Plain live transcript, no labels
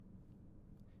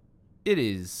It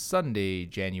is Sunday,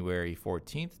 January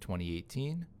 14th,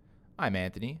 2018. I'm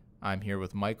Anthony. I'm here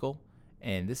with Michael,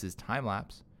 and this is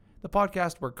TimeLaps, the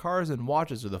podcast where cars and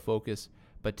watches are the focus,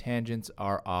 but tangents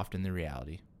are often the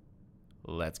reality.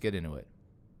 Let's get into it.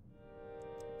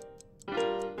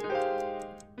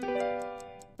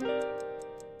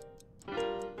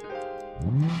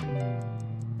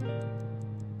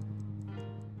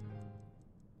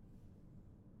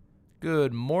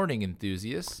 Good morning,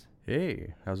 enthusiasts.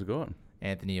 Hey, how's it going?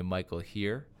 Anthony and Michael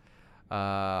here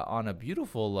on a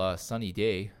beautiful sunny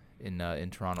day in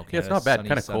Toronto, Canada. Yeah, it's not bad. Sunny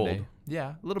Kind of Sunday. cold.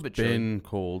 Yeah, a little bit chilly. Been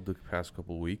cold the past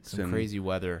couple of weeks. Some and crazy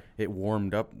weather. It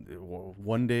warmed up.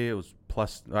 One day it was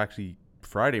actually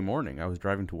Friday morning. I was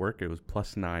driving to work. It was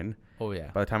 +9. Oh, yeah.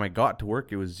 By the time I got to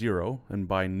work, it was 0. And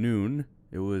by noon,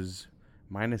 it was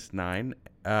 -9.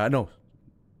 -2.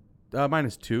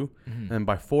 Mhm. And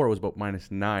by 4, it was about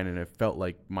 -9. And it felt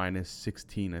like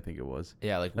 -16, I think it was.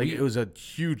 Yeah, like it was a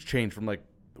huge change from like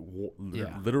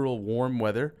literal warm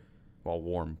weather. Well,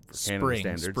 warm for Canada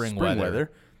standards. Spring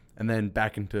weather. And then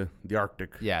back into the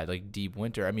Arctic. Yeah, like deep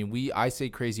winter. I mean, I say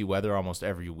crazy weather almost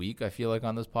every week, I feel like,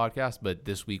 on this podcast, but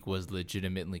this week was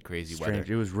legitimately crazy Strange.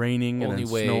 weather. It was raining and then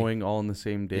snowing all in the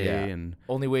same day. Yeah. And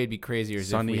only way it'd be crazier is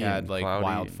if sunny we had and like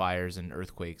cloudy. wildfires and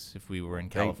earthquakes if we were in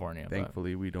California. but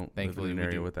Thankfully, we don't live thankfully in we an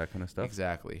area do. with that kind of stuff.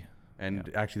 Exactly.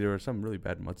 And actually, there were some really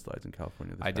bad mudslides in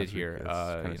California. I did past week. hear.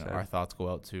 That's kinda sad. Our thoughts go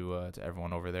out to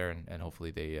everyone over there, and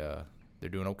hopefully they're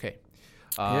doing okay.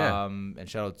 Yeah. And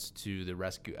shout outs to the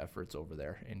rescue efforts over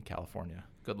there in California.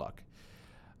 Good luck.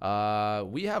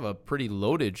 We have a pretty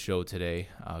loaded show today.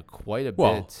 Quite a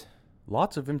bit.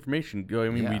 Lots of information. I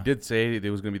mean, we did say it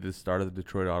was going to be the start of the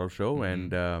Detroit Auto Show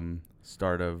and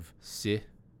start of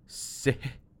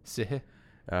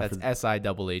That's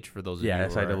SIHH for those of you.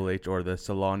 SIHH, or the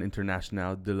Salon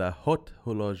International de la Haute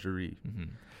Horlogerie. Mm-hmm.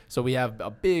 So we have a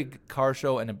big car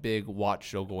show and a big watch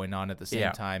show going on at the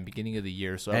same time, beginning of the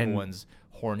year. So everyone's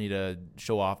horny to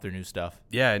show off their new stuff.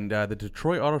 Yeah, and the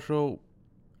Detroit Auto Show,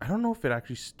 I don't know if it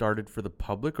actually started for the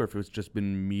public or if it's just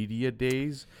been media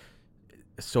days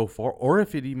so far, or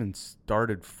if it even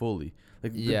started fully.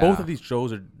 Both of these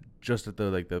shows are just at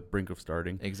the brink of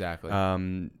starting. Exactly.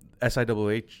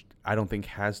 SIHH, I don't think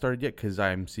has started yet because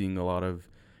I'm seeing a lot of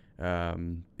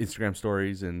Instagram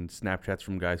stories and Snapchats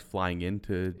from guys flying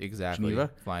into Geneva.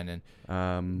 Flying in.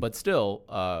 But still,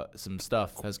 some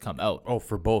stuff has come out. Oh,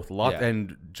 for both.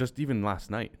 And just even last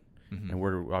night. Mm-hmm. And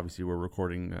we're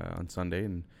recording on Sunday,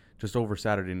 and just over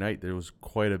Saturday night, there was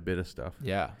quite a bit of stuff.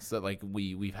 Yeah. So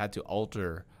we've had to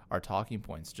alter our talking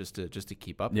points just to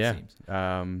keep up, yeah. It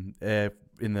seems.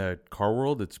 In the car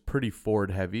world, it's pretty Ford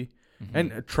heavy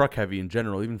and truck heavy in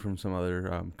general, even from some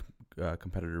other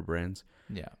competitor brands.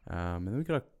 Yeah. And then we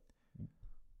got a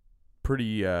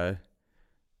pretty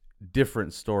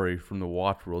different story from the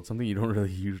watch world, something you don't really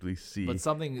usually see. But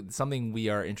something we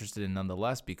are interested in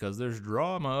nonetheless, because there's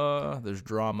drama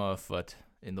afoot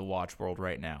in the watch world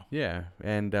right now. Yeah.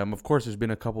 And of course, there's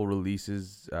been a couple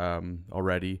releases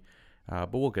already,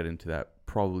 but we'll get into that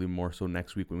probably more so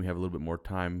next week when we have a little bit more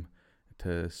time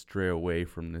to stray away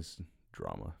from this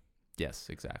drama. Yes,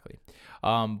 exactly.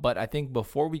 But I think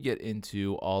before we get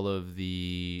into all of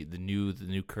the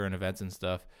new current events and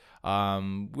stuff,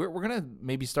 we're gonna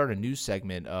maybe start a new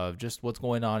segment of just what's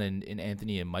going on in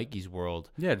Anthony and Mikey's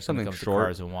world. Yeah, just something short.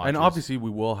 Cars and watches. And obviously,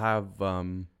 we will have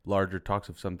larger talks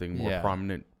if something more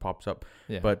prominent pops up.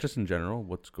 Yeah. But just in general,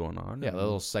 what's going on? Yeah, a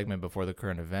little segment before the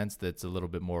current events that's a little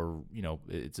bit more,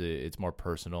 it's more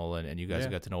personal, and you guys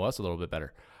got to know us a little bit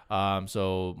better.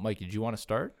 So, Mikey, did you want to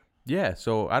start? Yeah,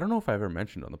 so I don't know if I ever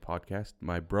mentioned on the podcast,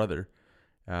 my brother,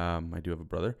 I do have a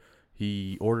brother,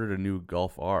 he ordered a new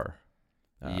Golf R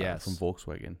from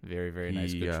Volkswagen. Very, very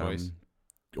nice, good choice.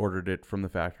 Ordered it from the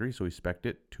factory, so he spec'd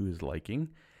it to his liking,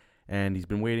 and he's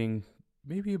been waiting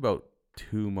maybe about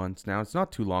 2 months now. It's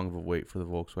not too long of a wait for the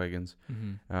Volkswagens.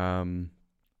 Mm-hmm.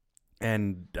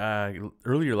 And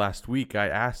earlier last week, I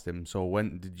asked him, so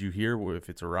when did you hear if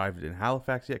it's arrived in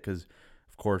Halifax yet? Because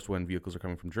of course, when vehicles are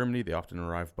coming from Germany, they often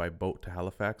arrive by boat to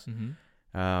Halifax. Mm-hmm.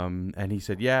 And he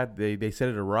said, yeah, they said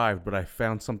it arrived, but I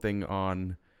found something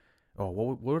on,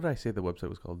 what did I say the website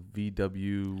was called?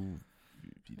 VW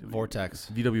Vortex.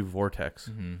 VW Vortex,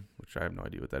 mm-hmm. which I have no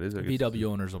idea what that is. VW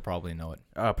owners will probably know it.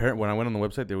 Apparently, when I went on the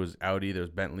website, there was Audi, there was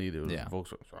Bentley, there was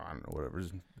Volkswagen, so I don't know, whatever.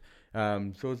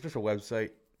 So it's just a website.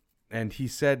 And he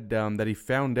said that he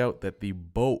found out that the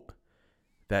boat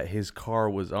that his car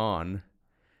was on,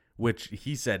 which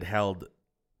he said held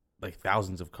like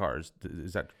thousands of cars.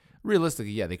 Is that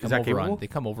realistically? Yeah, they come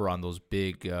over on those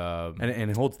big and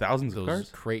it holds thousands of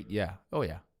cars. Oh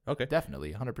yeah. Okay.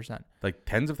 Definitely, 100%. Like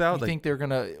tens of thousands. You think they're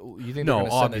gonna? You think No, they're gonna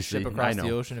send a obviously, ship across I the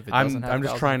know. ocean if it doesn't have I'm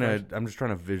just thousands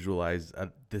trying of cars? to visualize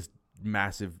this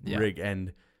massive rig,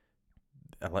 and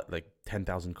like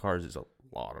 10,000 cars is a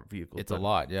lot of vehicles. It's a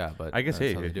lot, yeah. But I guess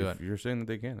that's hey, how they do if it. you're saying that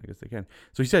they can, I guess they can.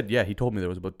 So he said, yeah, he told me there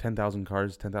was about 10,000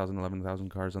 cars, 10,000, 11,000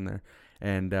 cars on there,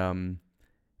 and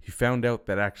he found out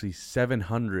that actually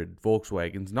 700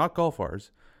 Volkswagens, not Golf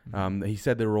Rs. He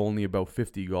said there were only about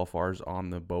 50 Golf Rs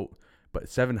on the boat, but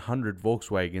 700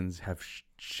 Volkswagens have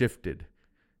shifted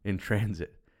in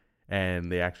transit,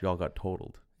 and they actually all got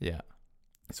totaled. Yeah.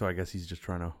 So I guess he's just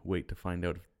trying to wait to find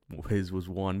out if his was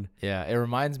one. Yeah, it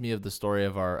reminds me of the story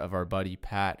of our buddy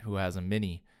Pat, who has a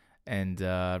Mini, and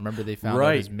remember they found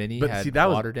out his Mini had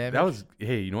water damage. That was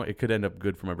hey, you know what? It could end up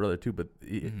good for my brother too. But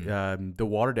the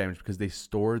water damage, because they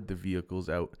stored the vehicles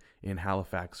out in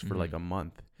Halifax for like a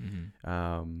month,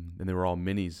 and they were all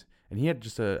Minis. And he had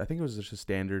I think it was just a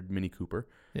standard Mini Cooper.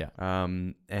 Yeah.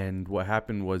 And what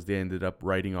happened was they ended up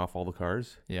writing off all the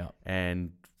cars. Yeah.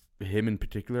 And him in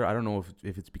particular, I don't know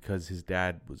if it's because his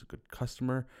dad was a good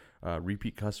customer,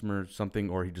 repeat customer, something,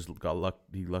 or he just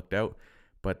he lucked out.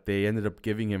 But they ended up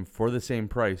giving him, for the same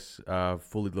price,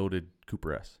 fully loaded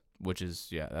Cooper S. Which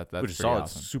is, that's which is solid,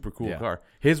 awesome. Super cool car.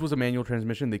 His was a manual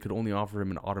transmission. They could only offer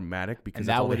him an automatic because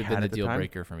that would have been the deal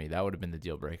breaker for me. That would have been the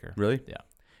deal breaker. Really? Yeah.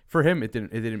 For him, it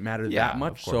didn't matter that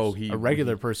much. So a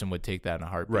regular person would take that in a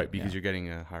heartbeat. Right, because you're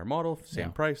getting a higher model,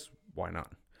 same price. Why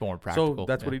not? More practical. So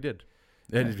that's what he did.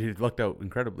 And he lucked out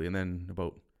incredibly. And then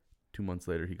about 2 months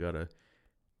later, he got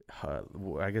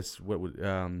I guess what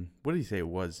did he say it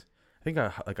was? I think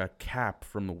a cap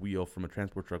from the wheel from a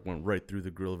transport truck went right through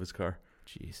the grill of his car.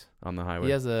 Jeez. On the highway.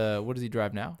 He has what does he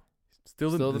drive now?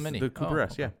 Still the Mini. The Cooper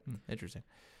S, okay. Interesting.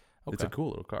 Okay. It's a cool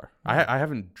little car. I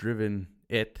haven't driven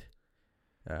it.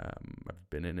 I've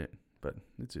been in it, but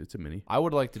it's a Mini. I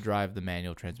would like to drive the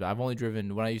manual transmission. I've only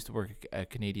driven when I used to work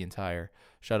at Canadian Tire.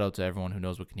 Shout out to everyone who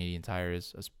knows what Canadian Tire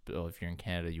is. If you're in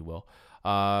Canada, you will.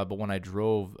 But when I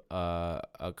drove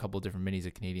a couple of different Minis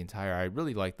at Canadian Tire, I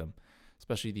really liked them,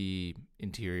 especially the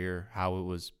interior, how it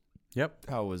was. Yep.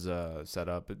 How it was set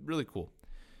up. But really cool.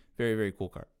 Very, very cool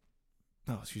car.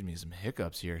 Oh, excuse me, some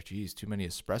hiccups here. Jeez, too many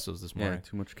espressos this morning. Yeah,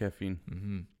 too much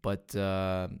caffeine. But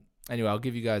anyway, I'll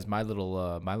give you guys my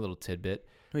little tidbit.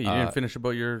 Wait, you didn't finish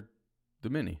about the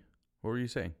Mini. What were you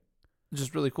saying?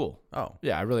 Just really cool. Oh.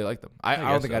 Yeah, I really like them. I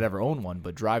don't think I'd ever own one,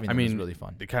 but driving them is really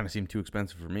fun. They kind of seem too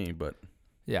expensive for me, but...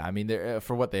 Yeah, I mean, they're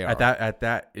for what they are.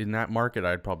 In that market,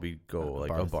 I'd probably go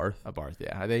a Barth. A Barth,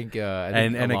 yeah. I think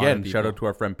and again, shout out to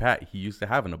our friend Pat. He used to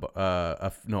have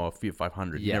a Fiat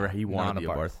 500. Yeah, he wanted a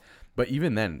Barth. But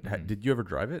even then, did you ever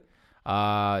drive it?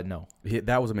 No.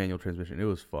 That was a manual transmission. It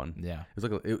was fun. Yeah.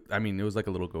 It was like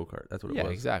a little go-kart. That's what it was. Yeah,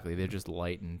 exactly. They're just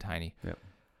light and tiny. Yeah.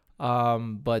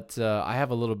 But I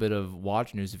have a little bit of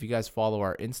watch news. If you guys follow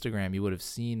our Instagram, you would have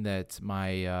seen that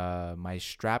my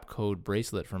strap code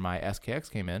bracelet for my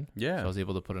SKX came in. Yeah. So I was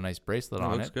able to put a nice bracelet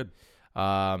on it. Looks good.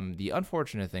 The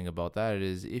unfortunate thing about that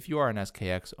is if you are an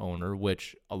SKX owner,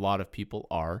 which a lot of people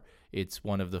are, it's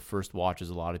one of the first watches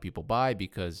a lot of people buy,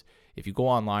 because if you go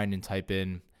online and type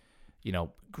in,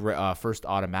 first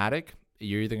automatic,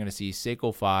 you're either going to see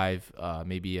Seiko 5,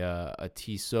 maybe a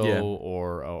Tissot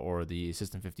or the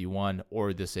System 51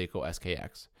 or the Seiko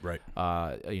SKX. Right.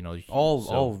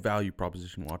 All value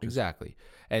proposition watches. Exactly.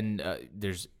 And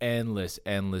there's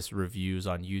endless reviews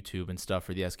on YouTube and stuff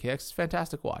for the SKX. It's a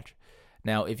fantastic watch.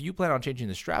 Now, if you plan on changing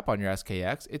the strap on your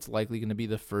SKX, it's likely going to be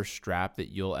the first strap that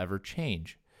you'll ever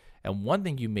change. And one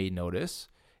thing you may notice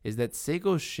is that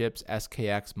Seiko ships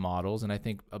SKX models, and I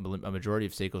think a majority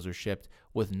of Seikos are shipped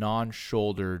with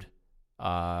non-shouldered, what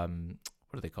are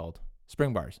they called?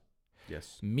 Spring bars.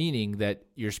 Yes. Meaning that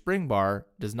your spring bar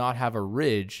does not have a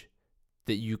ridge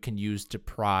that you can use to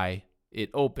pry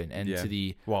it open, and to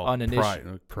the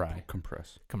uninitiated,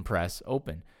 compress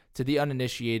open. To the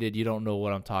uninitiated, you don't know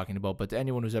what I'm talking about, but to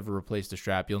anyone who's ever replaced a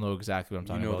strap, you'll know exactly what I'm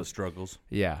talking about. You know the struggles.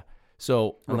 Yeah.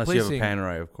 So unless you have a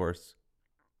Panerai, of course.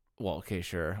 Well, okay,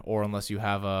 sure. Or unless you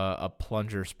have a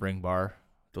plunger spring bar.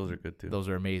 Those are good too. Those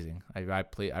are amazing. I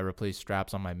replaced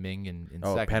straps on my Ming in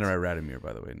seconds. Panerai Radomir,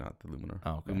 by the way, not the Luminor.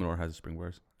 Oh, okay. Luminor has the spring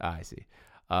bars. I see.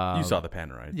 You saw the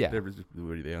Panerai. Yeah.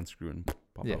 They unscrew and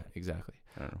pop out. Yeah, exactly.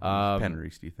 I don't know.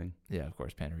 Paneristi thing. Yeah, of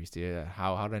course, Paneristi. Yeah.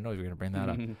 How did I know you were going to bring that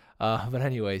up? But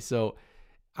anyway, so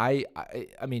I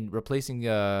mean, replacing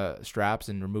straps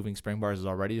and removing spring bars is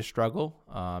already a struggle,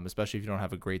 especially if you don't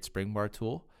have a great spring bar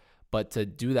tool. But to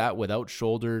do that without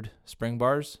shouldered spring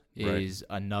bars is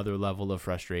another level of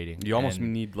frustrating. You almost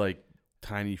need like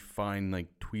tiny, fine, like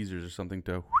tweezers or something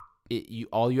to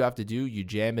all you have to do, you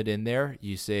jam it in there.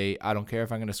 You say, I don't care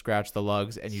if I'm going to scratch the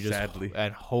lugs, and you just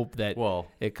and hope that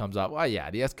it comes up. Well, yeah,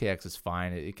 the SKX is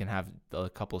fine. It can have a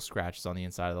couple of scratches on the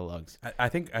inside of the lugs. I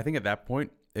think at that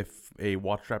point, if a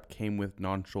watch strap came with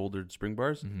non-shouldered spring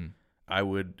bars, I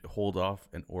would hold off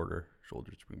and order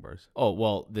shouldered spring bars. Oh,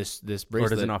 well, this bracelet. Or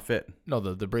does it not fit? No,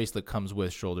 the bracelet comes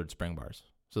with shouldered spring bars.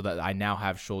 So that I now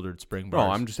have shouldered spring bars.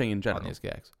 No, I'm just saying in general. On the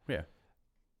SKX. Yeah.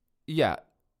 Yeah.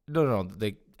 No.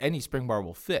 Any spring bar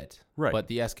will fit. Right. But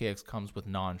the SKX comes with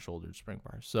non-shouldered spring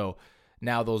bars. So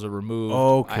now those are removed.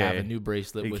 Okay. I have a new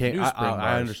bracelet with new spring bars.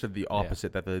 I understood the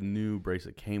opposite, that the new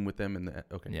bracelet came with them.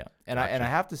 Okay. Yeah. And I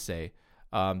have to say,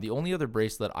 the only other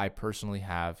bracelet I personally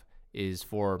have is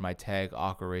for my Tag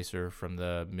Aqua Racer from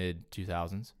the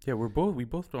mid-2000s. Yeah, we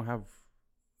both don't have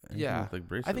with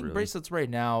bracelet, I think bracelets right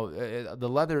now, the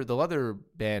leather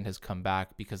band has come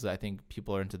back because I think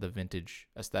people are into the vintage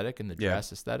aesthetic and the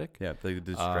dress aesthetic. Yeah, the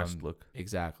distressed look.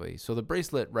 Exactly. So the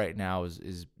bracelet right now is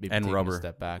maybe and taking rubber. a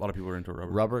step back. A lot of people are into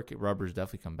rubber. Rubber's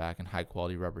definitely come back, and high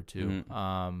quality rubber too.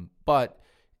 Mm-hmm. But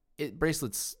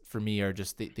bracelets for me are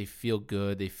just they feel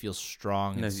good. They feel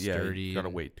strong and sturdy. You got a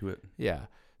weight to it. Yeah.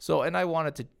 So, and I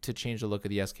wanted to change the look of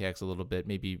the SKX a little bit,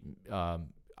 maybe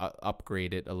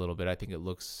upgrade it a little bit. I think it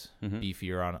looks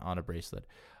beefier on a bracelet.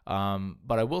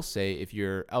 But I will say, if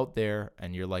you're out there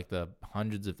and you're like the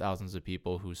hundreds of thousands of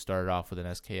people who started off with an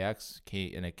SKX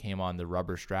and it came on the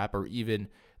rubber strap or even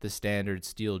the standard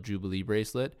steel Jubilee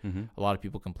bracelet, a lot of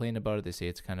people complain about it. They say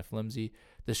it's kind of flimsy.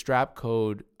 The strap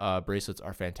code bracelets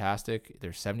are fantastic.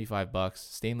 They're $75,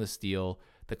 stainless steel.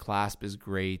 The clasp is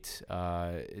great.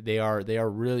 They are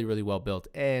really, really well built,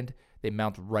 and they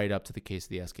mount right up to the case of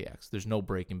the SKX. There's no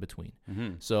break in between.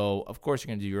 So, of course, you're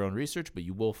going to do your own research, but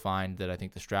you will find that I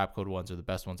think the strap code ones are the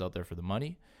best ones out there for the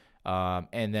money.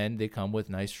 And then they come with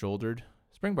nice shouldered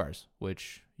spring bars,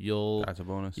 which that's a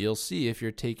bonus. You'll see if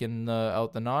you're taking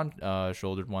out the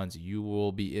non-shouldered ones, you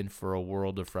will be in for a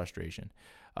world of frustration.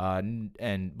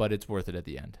 But it's worth it at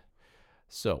the end.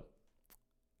 So,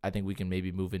 I think we can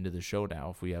maybe move into the show now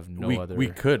if we have other. We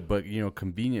could, but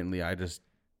conveniently, I just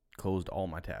closed all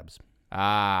my tabs.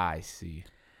 I see.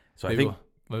 So maybe I think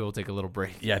maybe we'll take a little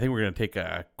break. Yeah, I think we're gonna take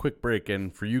a quick break,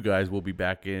 and for you guys, we'll be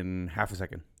back in half a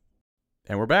second.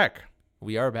 And we're back.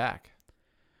 We are back.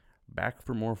 Back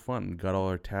for more fun. Got all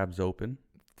our tabs open.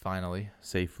 Finally.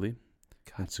 Safely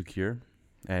and secure.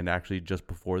 And actually, just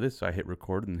before this, I hit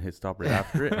record and hit stop right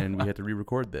after it, and we had to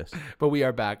re-record this. But we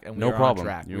are back, and we are on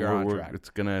track. We are on track. It's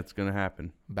gonna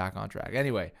happen. Back on track.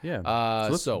 Anyway, yeah.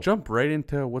 So let's jump right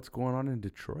into what's going on in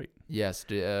Detroit. Yes.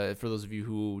 For those of you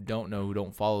who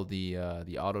don't follow the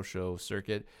auto show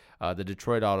circuit, the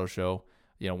Detroit Auto Show,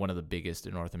 one of the biggest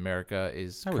in North America,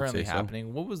 is currently happening.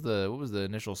 So. What was the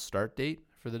initial start date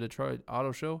for the Detroit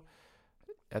Auto Show?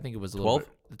 I think it was the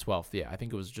 12th. Yeah, I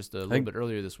think it was just a little bit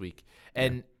earlier this week.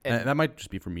 And that might just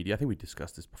be for media. I think we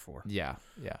discussed this before. Yeah.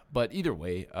 But either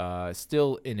way,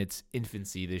 still in its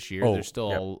infancy this year. There's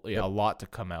still a lot to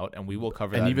come out, and we will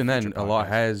cover that. And even then, a lot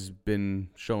has been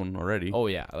shown already. Oh,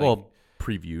 yeah.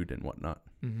 Previewed and whatnot.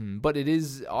 Mm-hmm. But it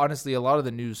is, honestly, a lot of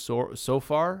the news so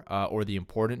far, or the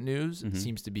important news,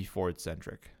 seems to be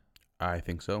Ford-centric. I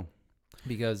think so.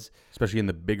 Because especially in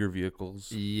the bigger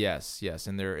vehicles. Yes,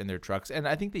 in their trucks. And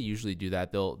I think they usually do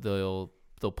that. They'll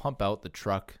pump out the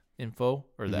truck info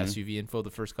or the SUV info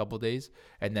the first couple of days,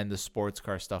 and then the sports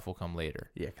car stuff will come later.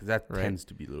 Yeah, because that tends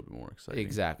to be a little bit more exciting.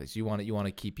 Exactly. So you want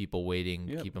to keep people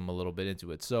waiting, keep them a little bit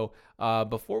into it. So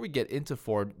before we get into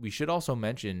Ford, we should also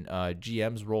mention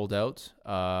GM's rolled out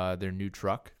their new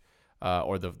truck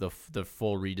or the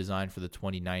full redesign for the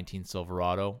 2019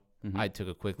 Silverado. I took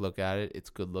a quick look at it.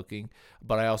 It's good looking.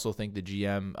 But I also think the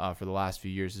GM for the last few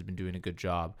years has been doing a good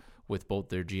job with both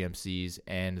their GMCs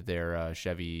and their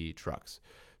Chevy trucks.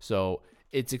 So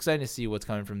it's exciting to see what's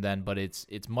coming from them, but it's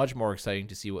much more exciting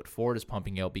to see what Ford is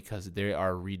pumping out because they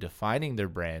are redefining their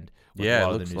brand with a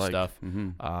lot of the new stuff.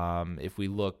 If we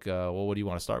look, what do you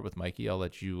want to start with, Mikey? I'll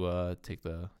let you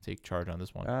take charge on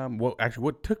this one. Well, actually,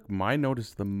 what took my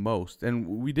notice the most, and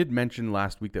we did mention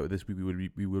last week that this week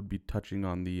we would be touching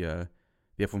on the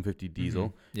F-150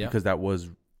 diesel because that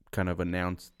was kind of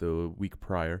announced the week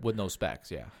prior with no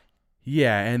specs.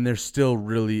 Yeah, and there still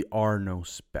really are no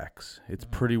specs. It's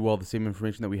pretty well the same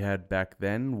information that we had back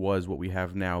then was what we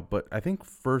have now. But I think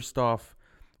first off,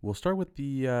 we'll start with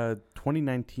the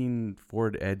 2019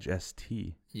 Ford Edge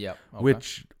ST. Yep. Okay.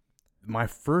 Which my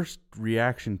first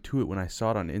reaction to it when I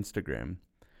saw it on Instagram,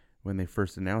 when they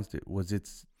first announced it, was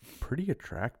it's pretty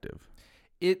attractive.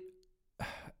 The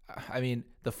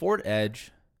Ford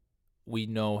Edge, we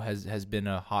know has been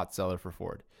a hot seller for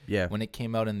Ford. Yeah. When it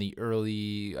came out in the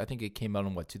early, I think it came out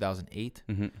in 2008.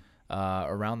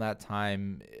 around that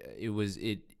time,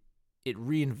 it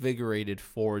reinvigorated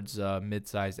Ford's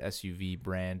midsize SUV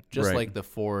brand, just like the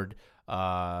Ford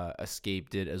Escape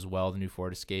did as well, the new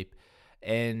Ford Escape.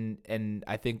 And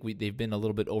I think they've been a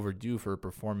little bit overdue for a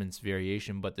performance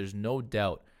variation, but there's no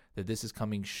doubt that this is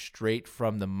coming straight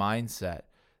from the mindset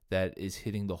that is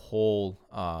hitting the whole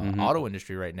auto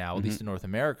industry right now, at least in North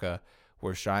America.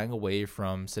 We're shying away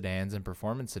from sedans and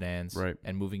performance sedans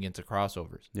and moving into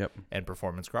crossovers. Yep. And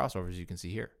performance crossovers, you can see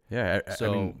here. Yeah.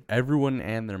 So I mean, everyone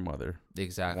and their mother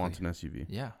wants an SUV.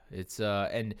 Yeah. It's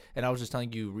and I was just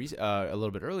telling you a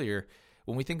little bit earlier,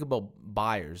 when we think about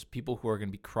buyers, people who are going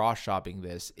to be cross-shopping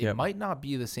this, it might not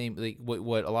be the same, like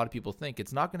what a lot of people think.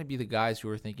 It's not going to be the guys who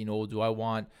are thinking, oh, do I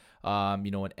want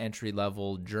an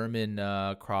entry-level German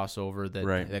crossover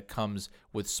that comes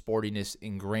with sportiness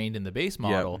ingrained in the base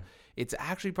model. Yep. It's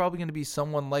actually probably going to be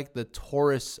someone like the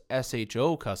Taurus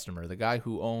SHO customer, the guy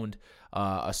who owned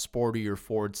a sportier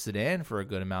Ford sedan for a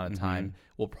good amount of time,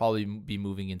 will probably be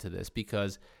moving into this,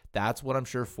 because that's what I'm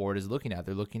sure Ford is looking at.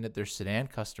 They're looking at their sedan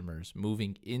customers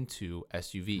moving into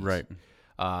SUVs. Right.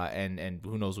 And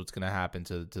who knows what's going to happen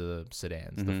to the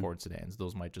sedans, the Ford sedans.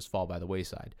 Those might just fall by the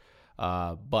wayside.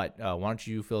 But why don't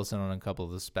you fill us in on a couple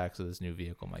of the specs of this new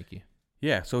vehicle, Mikey?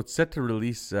 Yeah, so it's set to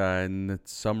release in the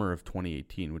summer of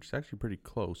 2018, which is actually pretty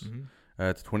close.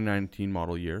 It's a 2019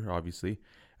 model year, obviously.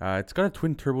 It's got a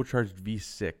twin turbocharged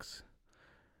V6.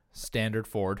 Standard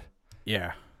Ford.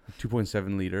 Yeah,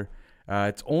 2.7 liter.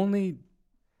 It's only...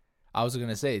 I was going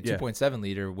to say 2.7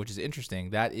 liter, which is interesting.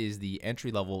 That is the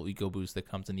entry-level EcoBoost that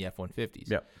comes in the F-150s.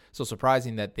 Yeah. So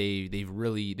surprising that they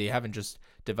haven't just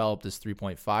developed this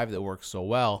 3.5 that works so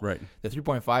well. Right. The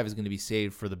 3.5 is going to be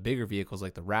saved for the bigger vehicles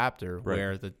like the Raptor,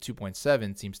 where the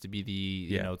 2.7 seems to be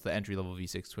it's the entry-level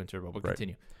V6 twin turbo. But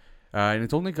continue. And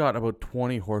it's only got about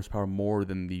 20 horsepower more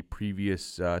than the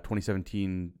previous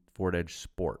 2017 Ford Edge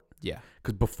Sport. Yeah.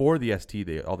 Because before the ST,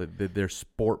 their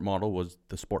Sport model was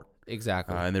the Sport.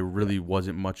 Exactly. And there really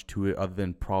wasn't much to it other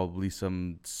than probably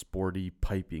some sporty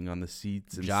piping on the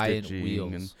seats and stitching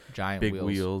wheels. And giant big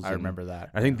wheels. I remember that.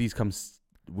 I think these comes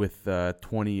with a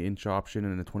 20-inch option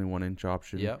and a 21-inch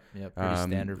option. Yep. Pretty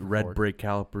standard for red Ford. brake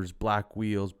calipers, black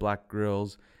wheels, black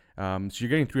grills. So you're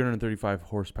getting 335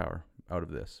 horsepower out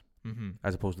of this,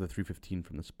 as opposed to the 315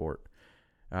 from the Sport,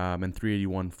 and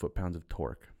 381 foot-pounds of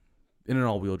torque in an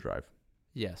all-wheel drive.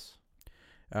 Yes.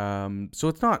 So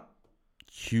it's not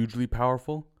hugely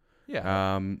powerful.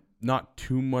 Yeah. Not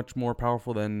too much more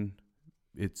powerful than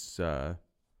its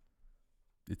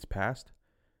past,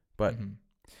 but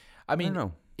I mean, I don't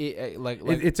know.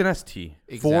 It's an ST.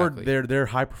 Exactly. Ford, their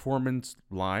high performance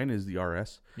line is the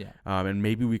RS. Yeah. And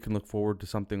maybe we can look forward to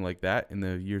something like that in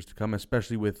the years to come,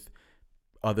 especially with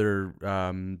other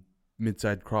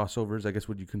mid-size crossovers. I guess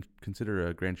would you consider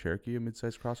a Grand Cherokee a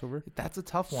mid-size crossover? That's a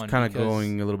tough one. It's kind of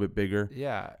going a little bit bigger.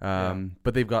 Yeah.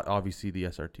 But they've got obviously the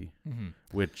SRT,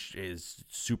 which is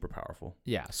super powerful.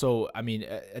 Yeah. So I mean,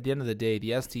 at the end of the day,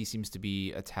 the ST seems to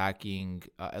be attacking,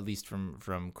 at least from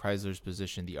Chrysler's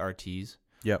position, the RTs.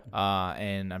 Yep.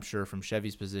 And I'm sure from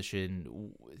Chevy's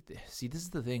position. See, this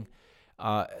is the thing.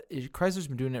 Chrysler's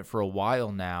been doing it for a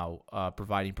while now,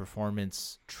 providing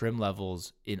performance trim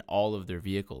levels in all of their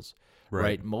vehicles.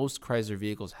 Right. Most Chrysler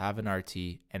vehicles have an RT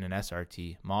and an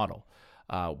SRT model,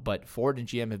 but Ford and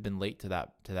GM have been late to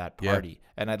that party.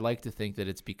 And I'd like to think that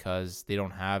it's because they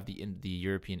don't have the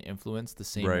European influence the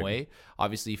same way.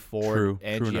 Obviously, Ford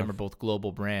and GM are both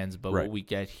global brands, but what we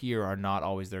get here are not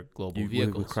always their global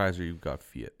vehicles. With Chrysler, you've got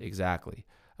Fiat. Exactly.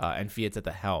 And Fiat's at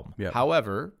the helm. Yep.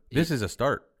 However, this is a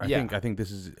start. I think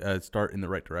this is a start in the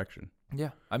right direction. Yeah,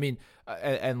 I mean,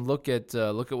 and look at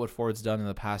what Ford's done in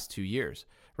the past 2 years.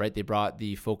 Right, they brought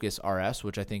the Focus RS,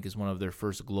 which I think is one of their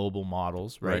first global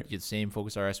models. Right, the same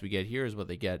Focus RS we get here is what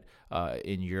they get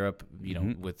in Europe. You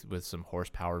know, with some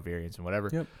horsepower variants and whatever.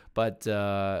 Yep.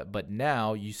 But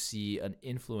now you see an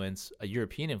influence, a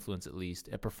European influence at least,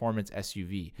 a performance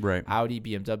SUV. Right, Audi,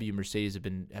 BMW, Mercedes have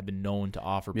been known to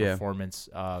offer performance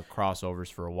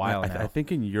crossovers for a while now. I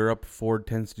think in Europe, Ford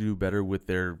tends to do better with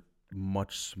their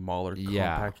much smaller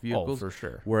compact vehicles. Oh, for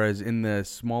sure. Whereas in the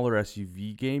smaller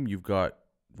SUV game, you've got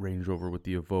Range Rover with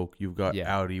the Evoque, you've got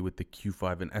Audi with the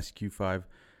Q5 and SQ5.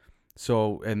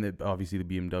 So, and obviously the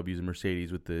BMWs and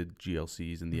Mercedes with the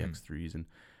GLCs and the X3s. And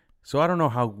so I don't know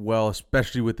how well,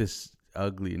 especially with this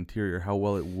ugly interior, how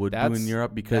well it would do in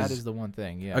Europe, because that is the one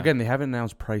thing. Yeah. Again, they haven't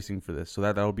announced pricing for this, so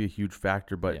that'll be a huge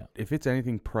factor. But if it's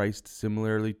anything priced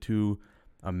similarly to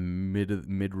a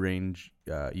mid-range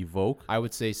Evoque, I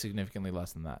would say significantly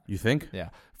less than that. You think? Yeah,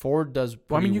 Ford does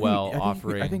pretty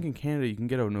offering. I think in Canada you can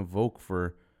get an Evoque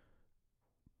for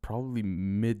probably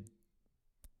mid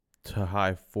to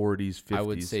high 40s, 50s. I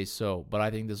would say so, but I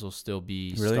think this will still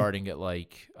be starting at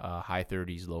like high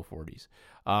 30s, low 40s.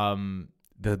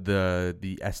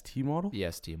 The ST model?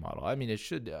 The ST model. I mean, it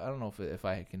should. I don't know if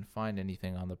I can find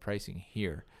anything on the pricing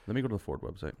here. Let me go to the Ford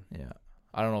website. Yeah,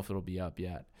 I don't know if it'll be up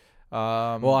yet.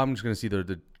 Well, I'm just gonna see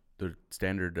the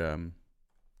standard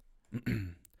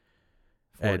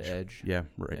Ford Edge. Yeah,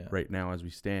 right now as we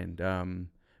stand.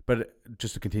 But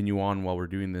just to continue on while we're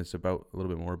doing this, about a little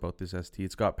bit more about this ST.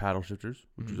 It's got paddle shifters,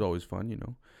 which is always fun, you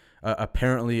know.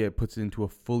 Apparently, it puts it into a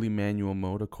fully manual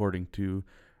mode, according to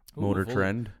Motor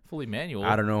Trend. Fully manual.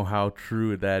 I don't know how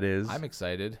true that is. I'm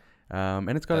excited. And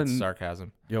it's got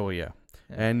sarcasm. Oh yeah,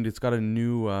 and it's got a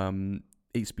new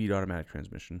 8-speed automatic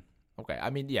transmission. Okay,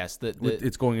 I mean, yes,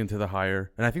 it's going into the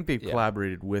higher, and I think they've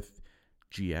collaborated with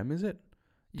GM. Is it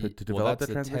to develop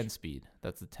that transmission? 10-speed.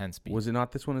 That's the 10-speed. Was it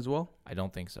not this one as well? I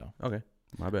don't think so. Okay,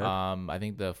 my bad. I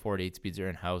think the Ford 8-speeds are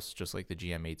in house, just like the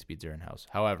GM 8-speeds are in house.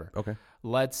 However, okay,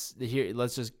 let's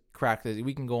just crack this.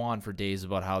 We can go on for days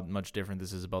about how much different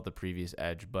this is about the previous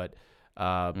Edge, but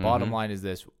bottom line is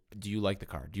this: do you like the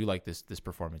car? Do you like this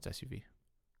performance SUV?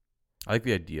 I like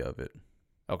the idea of it.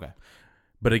 Okay.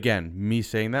 But again, me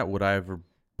saying that, would I ever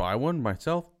buy one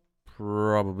myself?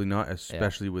 Probably not,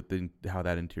 especially with how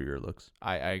that interior looks.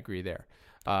 I agree there.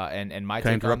 And my Can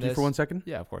I take interrupt on you for 1 second?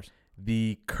 Yeah, of course.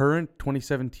 The current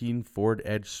 2017 Ford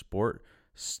Edge Sport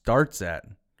starts at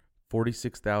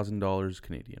 $46,000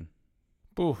 Canadian.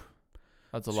 Ooh,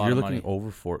 that's a so lot of money. You're looking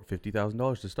over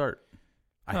 $50,000 to start.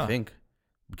 I think,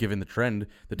 given the trend,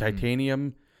 the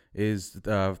titanium is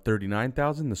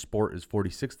 $39,000. The Sport is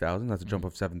 $46,000. That's a jump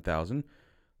of $7,000.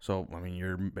 So, I mean,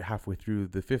 you're halfway through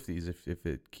the 50s if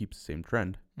it keeps the same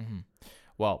trend.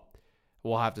 Well,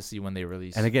 we'll have to see when they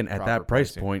release. And again, at that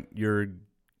price pricing. point, you're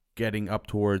getting up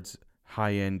towards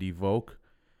high-end Evoque,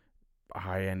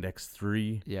 high-end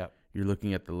X3. Yeah. You're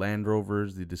looking at the Land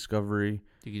Rovers, the Discovery.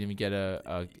 You can even get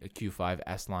a Q5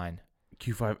 S-Line.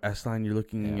 Q5 S-Line, you're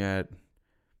looking at...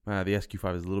 the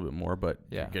SQ5 is a little bit more, but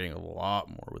you're getting a lot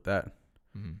more with that.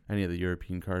 Any of the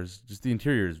European cars, just the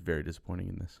interior is very disappointing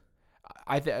in this.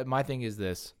 My thing is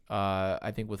this.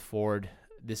 I think with Ford,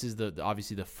 this is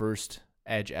obviously the first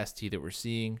Edge ST that we're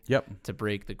seeing. Yep. To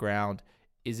break the ground.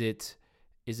 Is it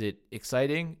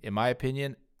exciting? In my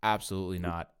opinion, absolutely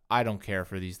not. I don't care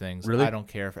for these things. Really? I don't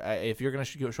care. If you're going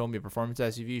to show me a performance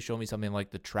SUV, show me something like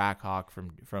the Trackhawk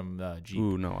from Jeep.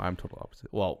 Ooh, no, I'm total opposite.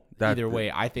 Well, either way,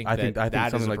 I think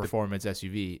that is a like performance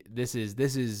SUV. This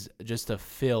is just to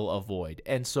fill a void.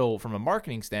 And so from a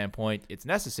marketing standpoint, it's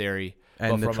necessary.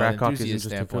 And but the from an Trackhawk isn't enthusiast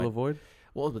just to fill a void?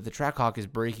 Well, but the Trackhawk is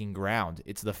breaking ground.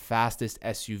 It's the fastest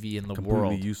SUV in the Completely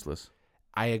world. useless.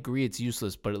 I agree it's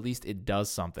useless, but at least it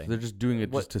does something. They're just doing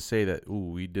it just to say that,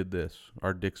 ooh, we did this.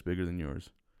 Our dick's bigger than yours.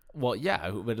 Well,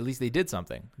 yeah, but at least they did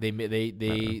something.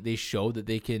 They showed that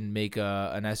they can make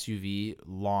an SUV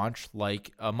launch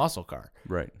like a muscle car.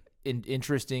 Right.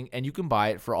 Interesting, and you can buy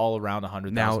it for all around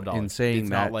 $100,000. Now, in saying it's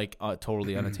that, not like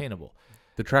totally unattainable.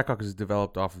 The Trackhawk is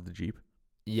developed off of the Jeep.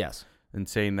 Yes. And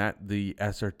saying that, the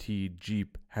SRT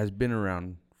Jeep has been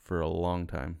around for a long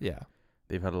time. Yeah.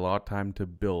 They've had a lot of time to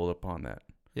build upon that.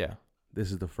 Yeah.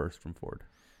 This is the first from Ford.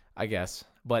 I guess.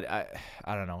 But I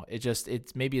don't know.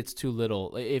 Maybe it's too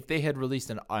little. If they had released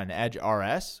an Edge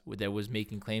RS that was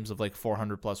making claims of like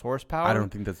 400 plus horsepower. I don't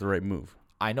think that's the right move.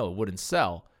 I know it wouldn't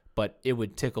sell, but it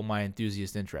would tickle my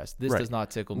enthusiast interest. This does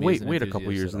not tickle me. Wait a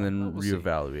couple years and then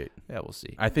reevaluate. Yeah, we'll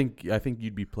see. I think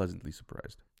you'd be pleasantly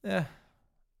surprised. Yeah.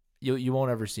 You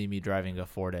won't ever see me driving a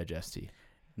Ford Edge ST.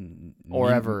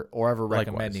 Or ever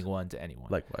recommending one to anyone.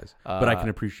 Likewise. But I can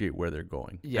appreciate where they're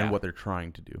going and what they're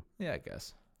trying to do. Yeah, I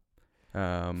guess.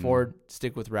 Ford,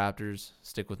 stick with Raptors,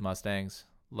 stick with Mustangs.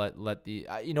 Let the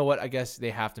you know what? I guess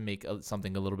they have to make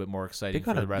something a little bit more exciting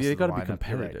for the rest of the lineup. They got to be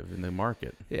competitive in the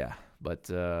market. Yeah, but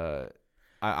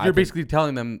you're basically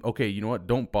telling them, okay, you know what?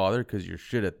 Don't bother because you're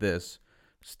shit at this.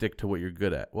 Stick to what you're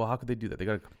good at. Well, how could they do that? They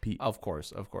got to compete. Of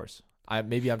course.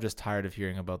 Maybe I'm just tired of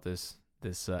hearing about this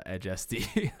Edge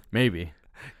ST. Maybe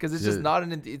because it's just not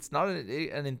an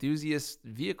enthusiast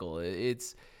vehicle.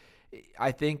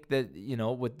 I think that, you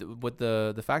know, with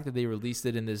the fact that they released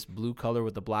it in this blue color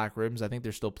with the black rims, I think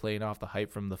they're still playing off the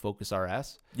hype from the Focus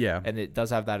RS. Yeah, and it does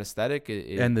have that aesthetic.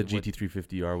 And the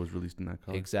GT350R was released in that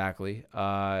color. Exactly.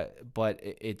 But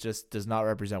it just does not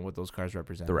represent what those cars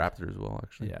represent. The Raptor as well,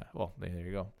 actually. Yeah. Well, there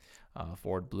you go.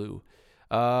 Ford Blue.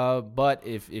 But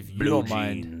if you don't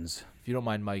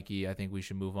mind, Mikey, I think we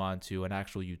should move on to an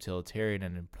actual utilitarian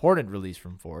and important release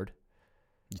from Ford.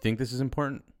 You think this is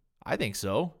important? I think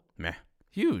so. Meh.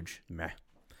 Huge. Meh.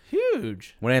 Huge.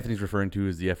 huge. What Anthony's referring to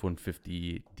is the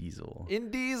F-150 diesel. In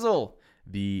diesel.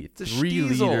 The It's a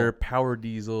 3-liter power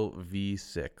diesel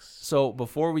V6. So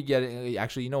before we get it,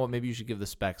 actually, you know what? Maybe you should give the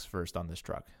specs first on this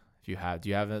truck. If you have, do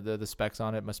you have the specs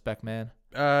on it, my spec man?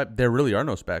 There really are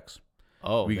no specs.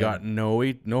 Oh, we got no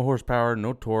horsepower,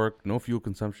 no torque, no fuel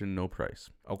consumption, no price.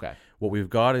 Okay. What we've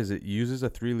got is it uses a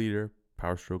 3-liter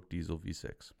Power Stroke diesel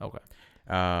V6. Okay.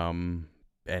 And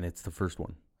it's the first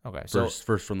one. Okay.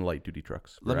 First from the light duty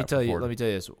trucks. Let me tell you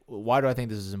this. Why do I think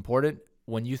this is important?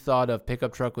 When you thought of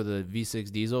pickup truck with a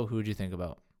V6 diesel, who would you think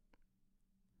about?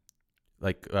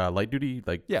 Like light duty,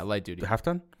 light duty. Half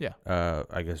ton? Yeah.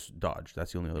 I guess Dodge.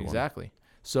 That's the only other one. Exactly.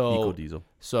 So Eco diesel.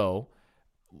 So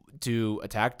to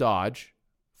attack Dodge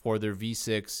for their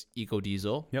V6 Eco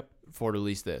diesel, Ford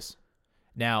released this.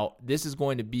 Now, this is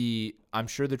going to be, I'm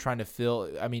sure they're trying to fill,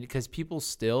 because people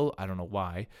still, I don't know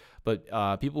why, but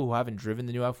people who haven't driven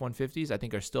the new F-150s, I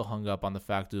think are still hung up on the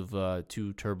fact of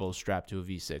 2 turbos strapped to a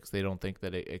V6. They don't think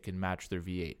that it can match their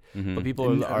V8. Mm-hmm. But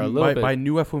people are a little bit... By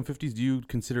new F-150s, do you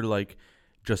consider like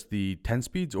just the 10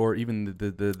 speeds or even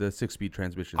the 6-speed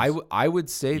transmissions? I would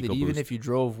say that even EcoBoost. if you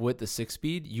drove with the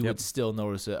 6-speed, you would still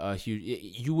notice a huge...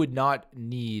 You would not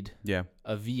need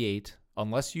a V8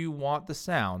 unless you want the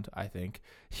sound. I think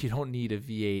you don't need a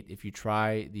V8 if you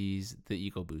try the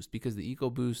EcoBoost, because the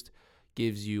EcoBoost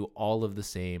gives you all of the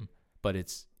same, but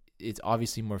it's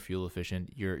obviously more fuel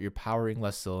efficient. You're powering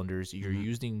less cylinders. You're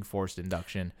using forced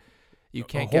induction. You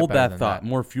can't hold get better that than thought. that.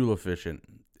 More fuel efficient.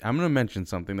 I'm going to mention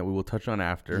something that we will touch on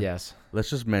after. Yes. Let's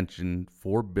just mention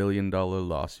 $4 billion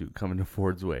lawsuit coming to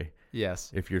Ford's way.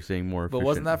 Yes. If you're saying more efficient. But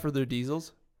wasn't that for their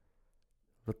diesels?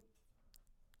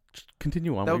 Just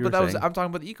continue on. I'm talking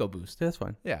about the EcoBoost. Yeah, that's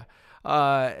fine.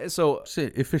 Yeah. So say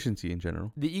efficiency in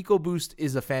general. The EcoBoost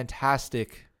is a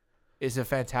fantastic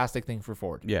thing for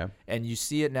Ford. Yeah. And you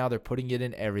see it now. They're putting it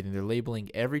in everything. They're labeling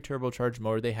every turbocharged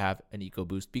motor they have an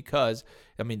EcoBoost because,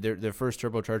 their first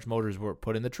turbocharged motors were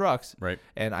put in the trucks. Right.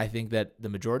 And I think that the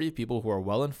majority of people who are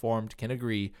well-informed can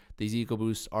agree these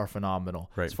EcoBoosts are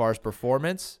phenomenal. Right. As far as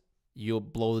performance, you'll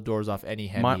blow the doors off any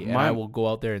Hemi. And I will go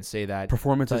out there and say that.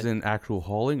 Performance is in actual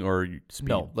hauling or speed?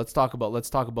 No, let's talk about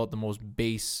the most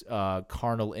base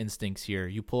carnal instincts here.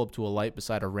 You pull up to a light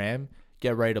beside a Ram,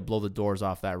 get ready to blow the doors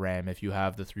off that Ram if you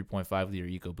have the 3.5-liter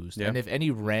EcoBoost. Yeah. And if any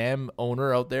Ram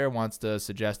owner out there wants to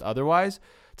suggest otherwise,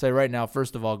 I'll tell you right now,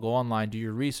 first of all, go online, do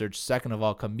your research. Second of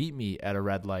all, come meet me at a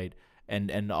red light, and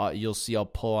you'll see I'll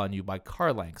pull on you by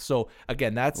car length. So,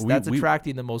 again, that's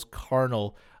attracting the most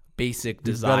carnal basic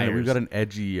desires. We've got an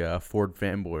edgy Ford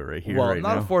fanboy right here. Well, right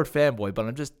not now. a Ford fanboy, but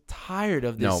I'm just tired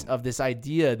of this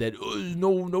idea that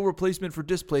no replacement for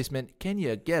displacement. Can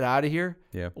you get out of here?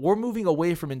 Yeah, we're moving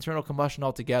away from internal combustion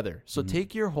altogether. So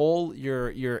take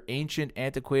your ancient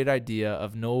antiquated idea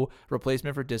of no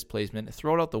replacement for displacement,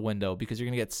 throw it out the window, because you're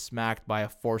gonna get smacked by a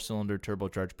 4-cylinder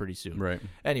turbocharged pretty soon. Right.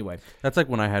 Anyway, that's like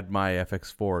when I had my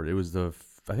FX4. It was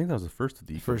I think that was the first of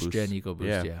the first gen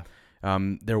EcoBoost. Yeah.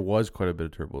 There was quite a bit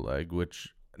of turbo lag,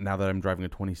 which now that I'm driving a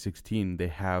 2016, they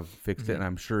have fixed it, and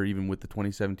I'm sure even with the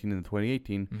 2017 and the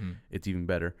 2018, it's even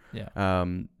better. Yeah.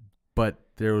 But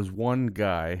there was one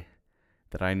guy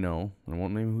that I know, I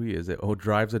won't name who he is, who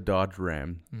drives a Dodge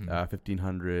Ram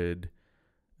 1500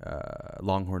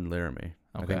 Longhorn Laramie.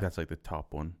 Okay. I think that's like the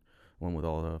top one with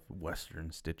all the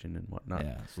Western stitching and whatnot.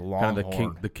 Yeah, it's a Longhorn.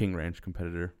 Kind of the King Ranch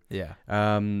competitor. Yeah.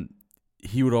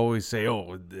 He would always say,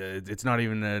 it's not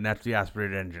even a naturally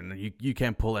aspirated engine. You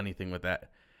can't pull anything with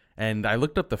that. And I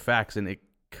looked up the facts, and it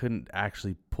couldn't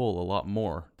actually pull a lot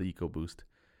more, the EcoBoost.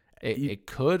 It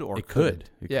could or it could.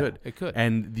 Could. It could.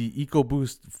 And the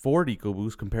EcoBoost, Ford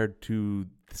EcoBoost, compared to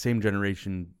the same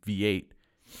generation V8,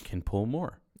 can pull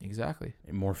more. Exactly.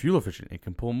 And more fuel efficient. It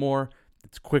can pull more.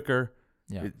 It's quicker.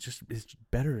 Yeah. It's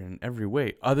better in every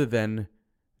way, other than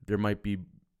it might be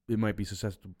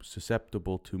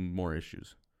susceptible to more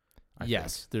issues. I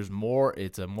think. There's more.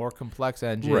 It's a more complex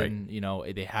engine.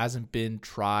 Right. It hasn't been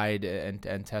tried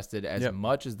and tested as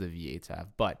much as the V8s have.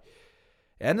 But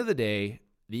end of the day,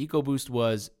 the EcoBoost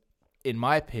was, in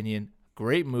my opinion,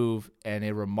 great move and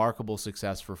a remarkable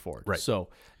success for Ford. Right. So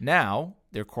now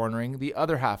they're cornering the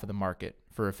other half of the market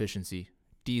for efficiency,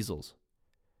 diesels.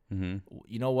 Mm-hmm.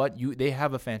 You know what? They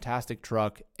have a fantastic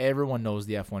truck. Everyone knows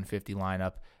the F-150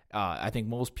 lineup. I think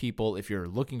most people, if you're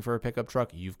looking for a pickup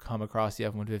truck, you've come across the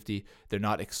F-150. They're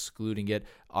not excluding it.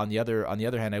 On the other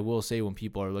hand, I will say when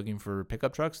people are looking for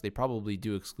pickup trucks, they probably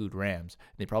do exclude Rams.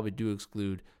 They probably do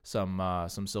exclude some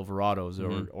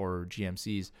Silverados or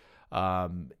GMCs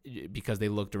because they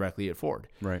look directly at Ford.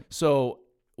 Right. So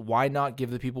why not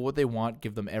give the people what they want,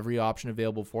 give them every option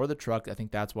available for the truck? I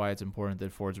think that's why it's important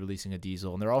that Ford's releasing a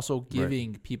diesel. And they're also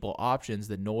giving people options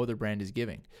that no other brand is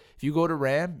giving. If you go to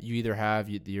Ram, you either have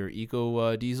your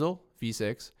Eco Diesel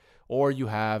V6 or you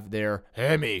have their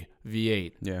Hemi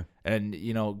V8. Yeah. And,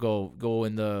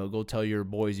 go tell your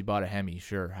boys you bought a Hemi.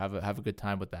 Sure, have a good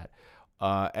time with that.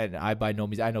 And I by no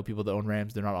means, I know people that own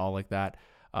Rams. They're not all like that.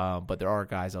 But there are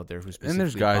guys out there who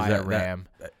specifically buy a Ram.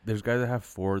 There's guys that have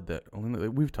Ford that only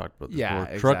we've talked about this. Yeah,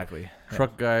 before. exactly.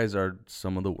 Truck guys are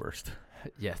some of the worst.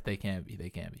 Yes, they can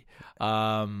be.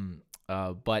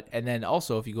 But then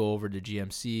also if you go over to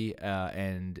GMC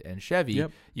and Chevy,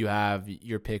 you have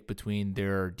your pick between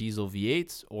their diesel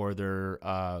V8s or their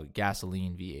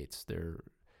gasoline V8s.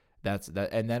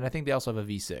 And then I think they also have a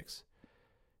V6.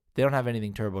 They don't have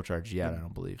anything turbocharged yet, I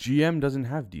don't believe. GM doesn't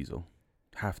have diesel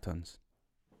half tons.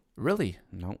 Really?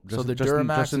 No. So the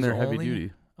Duramax just in their is heavy only...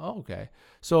 duty. Oh, okay.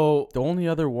 So the only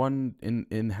other one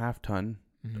in half ton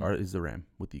is the Ram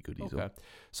with the Eco Diesel. Okay.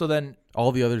 So then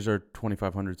all the others are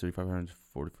 2500, 3500,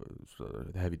 40,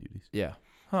 the heavy duties. Yeah.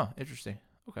 Huh. Interesting.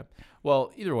 Okay.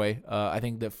 Well, either way, I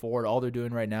think that Ford, all they're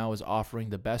doing right now is offering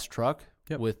the best truck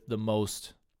with the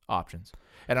most options.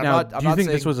 And I'm not do you think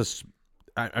saying, this was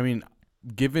I mean,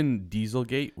 given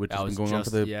Dieselgate, which has been going on for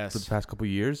the past couple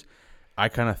of years, I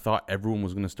kind of thought everyone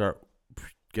was going to start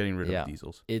getting rid of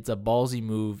diesels. It's a ballsy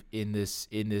move in this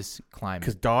climate.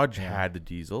 Because Dodge had the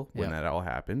diesel when that all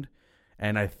happened.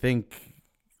 And I think,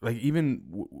 like,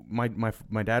 even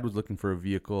my dad was looking for a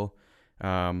vehicle for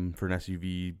an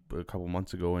SUV a couple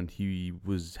months ago, and he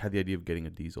had the idea of getting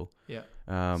a diesel. Yeah.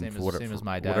 Same as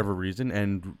my dad. Whatever reason.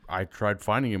 And I tried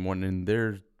finding him one, and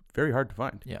they're very hard to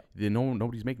find. Yeah.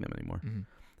 Nobody's making them anymore. Mm-hmm.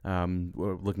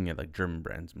 We're looking at like German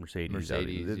brands, Mercedes,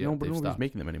 nobody's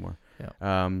making them anymore.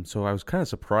 Yeah. So I was kind of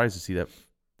surprised to see that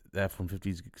the F-150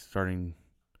 is starting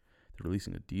to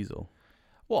releasing a diesel.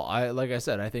 Well, like I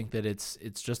said, I think that it's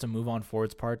just a move on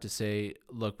Ford's part to say,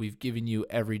 look, we've given you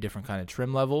every different kind of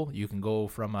trim level. You can go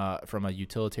from a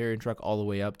utilitarian truck all the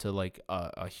way up to like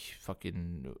a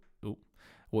fucking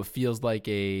what feels like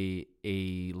a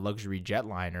luxury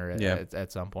jetliner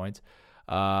at some points.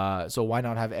 So why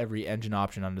not have every engine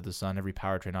option under the sun, every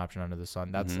powertrain option under the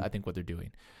sun? That's I think what they're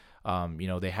doing.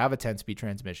 They have a 10-speed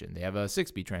transmission. They have a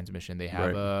 6-speed transmission. They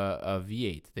have a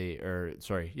V8.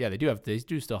 They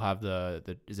do still have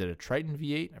the is it a Triton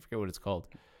V8? I forget what it's called.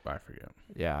 I forget.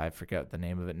 Yeah, I forget the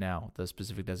name of it now, the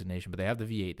specific designation. But they have the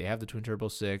V8. They have the twin turbo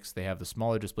 6. They have the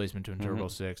smaller displacement twin turbo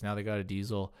 6. Now they got a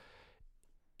diesel.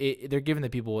 They're giving the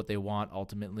people what they want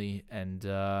ultimately, and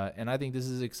I think this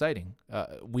is exciting.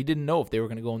 We didn't know if they were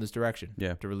going to go in this direction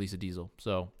to release a diesel.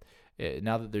 So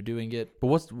now that they're doing it,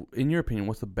 but in your opinion,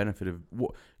 what's the benefit of?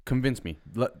 Convince me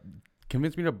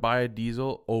to buy a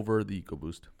diesel over the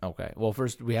EcoBoost. Okay. Well,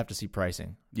 first we have to see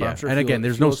pricing. Yeah, I'm sure and again,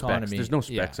 there's no specs. There's no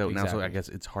specs out now, so I guess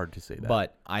it's hard to say that.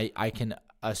 But I can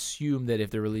assume that if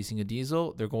they're releasing a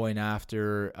diesel, they're going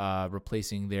after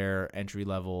replacing their entry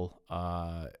level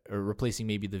or replacing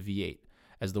maybe the V8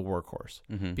 as the workhorse,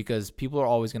 because people are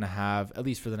always going to have, at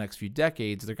least for the next few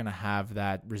decades, they're going to have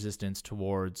that resistance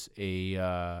towards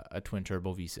a twin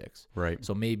turbo V6. Right.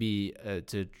 So maybe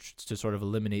to sort of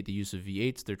eliminate the use of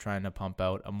V8s, they're trying to pump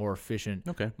out a more efficient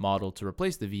model to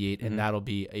replace the V8, and that'll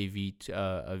be a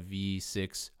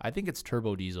V6. I think it's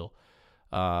turbo diesel.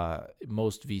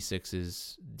 Most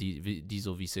V6s,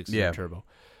 diesel V6s are turbo.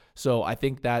 So I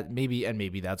think that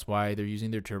maybe that's why they're using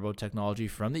their turbo technology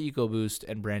from the EcoBoost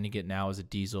and branding it now as a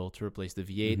diesel to replace the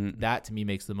V8. That to me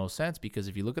makes the most sense, because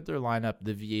if you look at their lineup,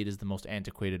 the V8 is the most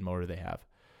antiquated motor they have.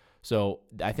 So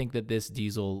I think that this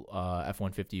diesel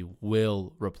F-150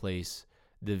 will replace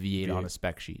the V8 on a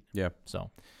spec sheet. Yeah. So,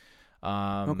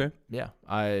 yeah,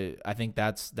 I think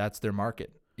that's their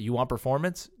market. You want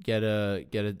performance? Get a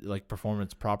like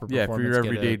performance, proper performance. Yeah, for your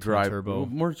everyday driver.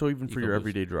 More so even for your EcoBoost.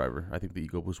 Everyday driver. I think the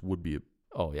EcoBoost would be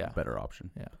a better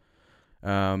option. Yeah.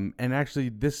 And actually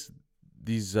these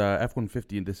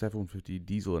F-150 and this F-150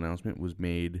 diesel announcement was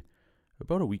made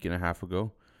about a week and a half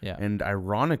ago. Yeah. And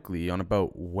ironically, on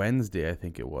about Wednesday, I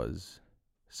think it was,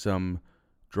 some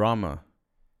drama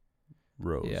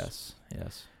rose.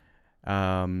 Yes.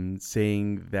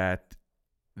 Saying that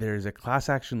there's a class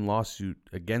action lawsuit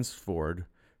against Ford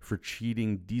for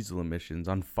cheating diesel emissions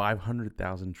on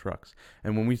 500,000 trucks.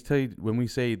 And when we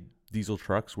say diesel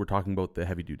trucks, we're talking about the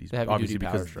heavy duties, obviously,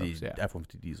 because the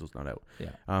F-150 diesel is not out. Yeah.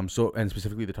 And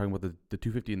specifically they're talking about the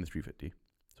 250 and the 350.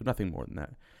 So nothing more than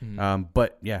that.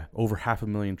 But yeah, over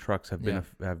 500,000 trucks have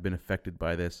been affected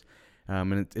by this.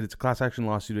 And it's a class action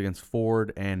lawsuit against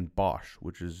Ford and Bosch,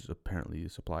 which is apparently a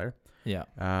supplier. Yeah.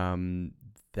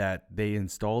 That they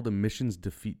installed emissions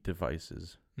defeat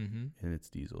devices in its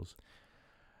diesels.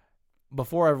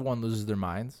 Before everyone loses their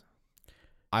minds,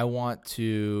 I want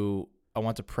to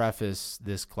preface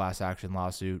this class action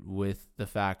lawsuit with the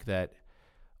fact that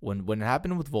when it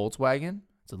happened with Volkswagen,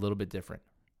 it's a little bit different.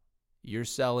 You're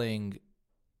selling,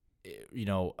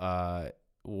 what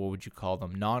would you call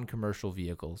them? Non-commercial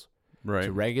vehicles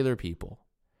to regular people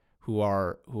who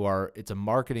are. It's a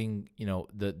marketing.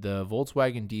 The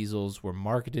Volkswagen diesels were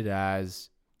marketed as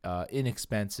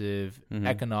inexpensive,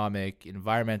 economic,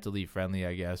 environmentally friendly,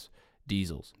 I guess,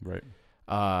 diesels. Right.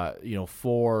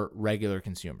 For regular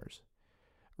consumers.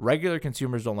 Regular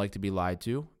consumers don't like to be lied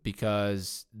to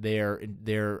because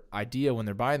their idea when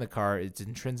they're buying the car, it's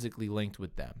intrinsically linked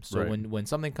with them. So when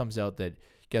something comes out that,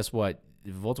 guess what,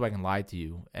 Volkswagen lied to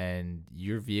you and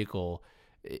your vehicle,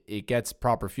 it gets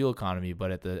proper fuel economy,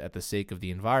 but at the sake of the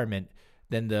environment,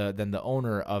 then the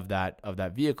owner of that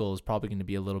vehicle is probably going to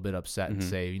be a little bit upset and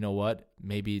say, you know what,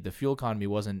 maybe the fuel economy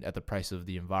wasn't at the price of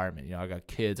the environment. I got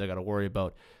kids, I got to worry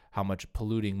about how much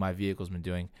polluting my vehicle's been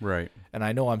doing. Right. And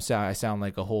I know I sound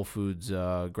like a Whole Foods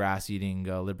grass eating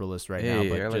liberalist right now,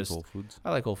 but I like Whole Foods.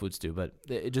 I like Whole Foods too, but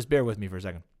just bear with me for a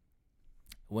second.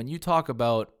 When you talk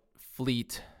about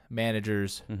fleet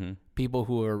managers, people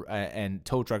who are and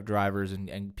tow truck drivers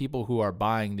and people who are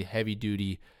buying the heavy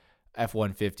duty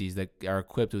F-150s that are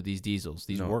equipped with these diesels,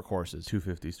 these workhorses,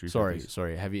 250s, 350s.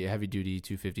 Sorry, heavy duty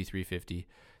 250, 350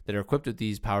 that are equipped with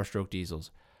these Power Stroke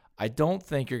diesels. I don't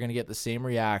think you're going to get the same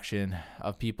reaction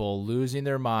of people losing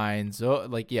their minds. Oh,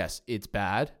 yes, it's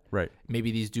bad. Right.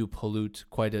 Maybe these do pollute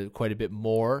quite a bit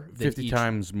more. 50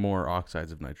 times more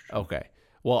oxides of nitrogen. Okay.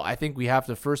 Well, I think we have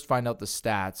to first find out the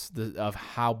stats of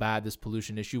how bad this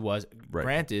pollution issue was. Right.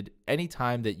 Granted, any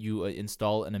time that you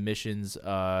install an emissions,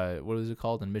 what is it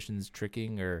called? Emissions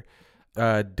tricking or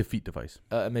defeat device.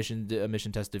 Emission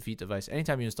test defeat device.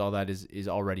 Anytime you install that is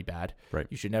already bad. Right.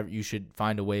 You should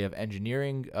find a way of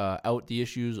engineering out the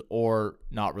issues or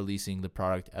not releasing the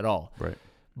product at all. Right.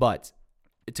 But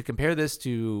to compare this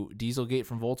to Dieselgate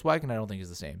from Volkswagen, I don't think is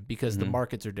the same because the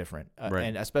markets are different,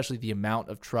 and especially the amount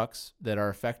of trucks that are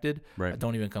affected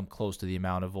don't even come close to the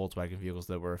amount of Volkswagen vehicles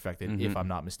that were affected, if I'm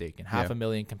not mistaken.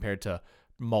 500,000 compared to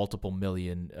multiple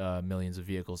millions of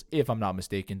vehicles, if I'm not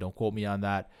mistaken. Don't quote me on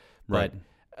that. But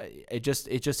it just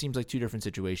seems like two different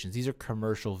situations. These are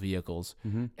commercial vehicles,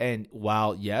 and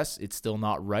while yes, it's still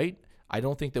not right, I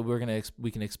don't think that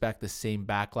we can expect the same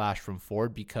backlash from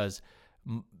Ford because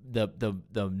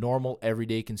the normal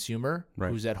everyday consumer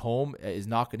who's at home is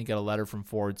not going to get a letter from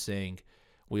Ford saying,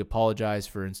 "We apologize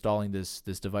for installing this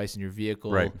device in your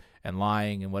vehicle and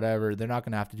lying and whatever." They're not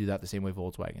going to have to do that the same way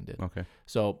Volkswagen did. Okay.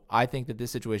 So I think that this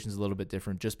situation is a little bit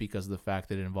different just because of the fact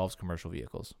that it involves commercial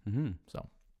vehicles. So.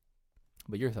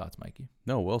 But your thoughts, Mikey?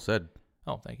 No, well said.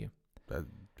 Oh, thank you. That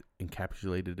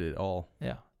encapsulated it all.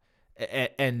 Yeah.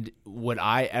 And would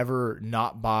I ever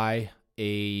not buy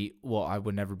I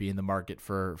would never be in the market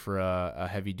for a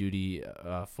heavy duty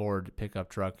Ford pickup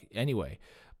truck anyway.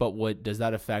 But does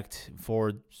that affect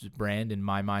Ford's brand in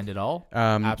my mind at all?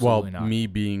 Absolutely not. Me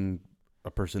being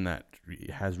a person that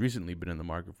has recently been in the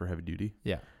market for heavy duty.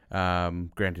 Yeah.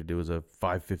 Granted, it was a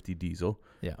 550 diesel.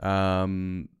 Yeah.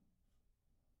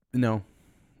 No.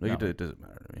 It doesn't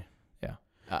matter to me. Yeah.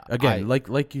 Again,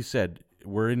 like you said,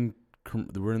 we're in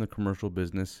the commercial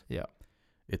business. Yeah.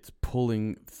 It's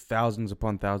pulling thousands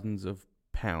upon thousands of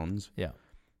pounds. Yeah.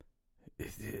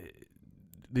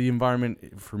 The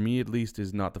environment, for me at least,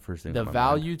 is not the first thing. The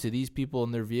value to these people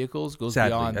and their vehicles goes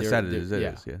beyond their. Sad it is.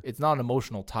 Yeah. It's not an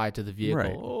emotional tie to the vehicle.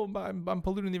 Right. Oh, I'm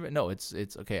polluting the. No, it's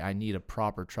okay. I need a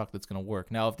proper truck that's going to work.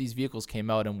 Now, if these vehicles came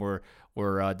out and were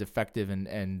defective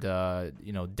and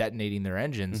detonating their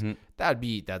engines,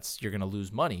 you're going to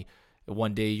lose money.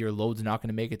 One day your load's not going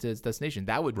to make it to its destination.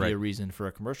 That would be a reason for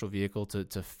a commercial vehicle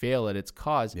to fail at its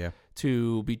cause. Yeah.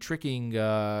 To be tricking,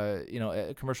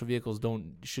 commercial vehicles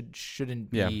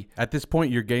shouldn't be. Yeah. At this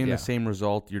point, you're getting the same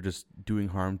result. You're just doing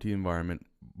harm to the environment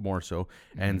more so.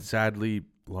 And sadly,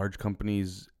 large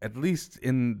companies, at least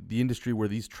in the industry where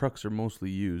these trucks are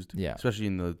mostly used, especially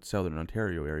in the Southern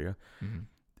Ontario area,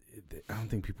 I don't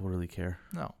think people really care.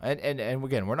 No. And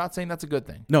again, we're not saying that's a good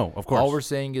thing. No, of course. All we're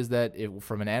saying is that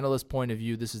from an analyst point of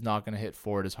view, this is not going to hit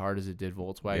Ford as hard as it did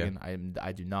Volkswagen. Yeah.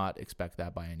 I do not expect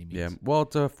that by any means. Yeah. Well,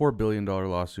 it's a $4 billion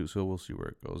lawsuit, so we'll see where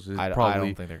it goes. I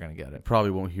don't think they're going to get it.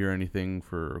 Probably won't hear anything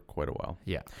for quite a while.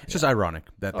 Yeah. It's just ironic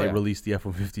that they released the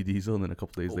F-150 diesel and then a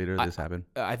couple days later this happened.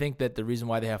 I think that the reason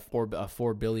why they have a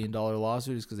 $4 billion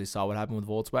lawsuit is because they saw what happened with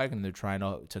Volkswagen and they're trying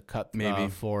to cut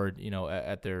Ford,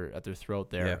 at their throat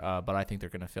there. Yeah. But I think they're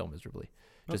going to fail miserably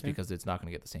just because it's not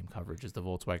going to get the same coverage as the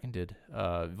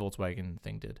Volkswagen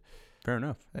thing did. Fair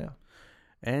enough. Yeah.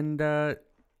 And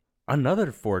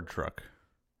Another Ford truck.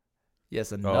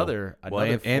 Yes, another Ford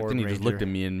Anthony Ranger. just looked at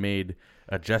me and made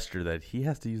a gesture that he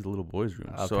has to use the little boys'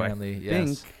 room. Apparently,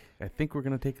 yes. I think we're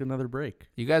gonna take another break.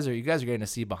 You guys are getting to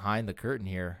see behind the curtain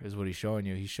here. Is what he's showing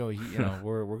you.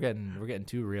 We're getting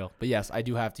too real. But yes, I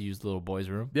do have to use the little boys'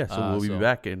 room. Yeah, so we'll be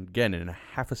back again in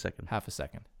half a second.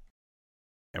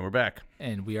 And we're back.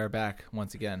 And we are back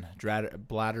once again.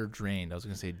 Bladder drained. I was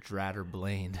gonna say dratter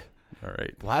blaned. All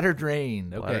right. Bladder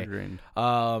drained. Okay. Bladder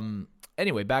drained.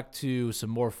 Anyway, back to some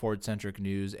more Ford-centric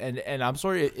news. And I'm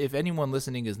sorry if anyone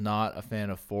listening is not a fan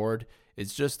of Ford.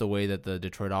 It's just the way that the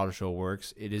Detroit Auto Show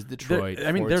works. It is Detroit.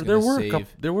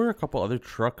 There were a couple other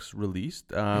trucks released.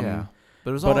 Yeah.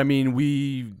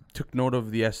 We took note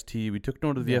of the ST. We took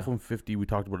note of the F-150. We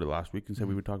talked about it last week and said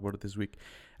we would talk about it this week.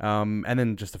 And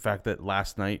then just the fact that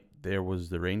last night there was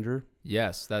the Ranger.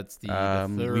 Yes, that's the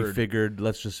third. We figured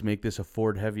let's just make this a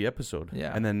Ford-heavy episode.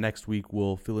 Yeah. And then next week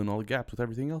we'll fill in all the gaps with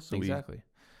everything else. Exactly.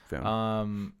 We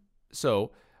found.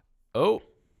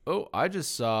 I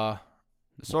just saw.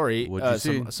 Sorry,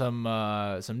 some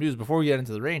news before we get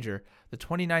into the Ranger. The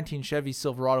 2019 Chevy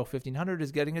Silverado 1500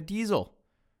 is getting a diesel.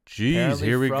 Jeez, apparently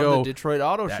here we from go. The Detroit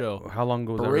Auto Show. How long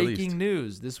ago was that released? Breaking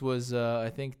news. This was,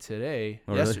 I think, today.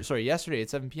 Oh, really? Yesterday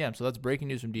at 7 p.m. So that's breaking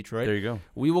news from Detroit. There you go.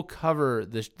 We will cover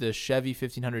the Chevy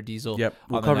 1500 diesel. Yep,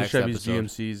 we'll cover Chevy's,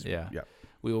 GMCs. Yeah.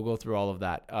 We will go through all of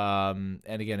that. And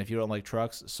again, if you don't like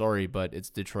trucks, sorry, but it's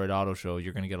Detroit Auto Show.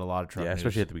 You're going to get a lot of truck news.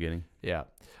 Especially at the beginning. Yeah.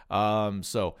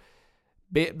 So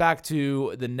back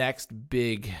to the next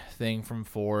big thing from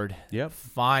Ford. Yep.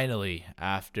 Finally,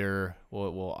 after,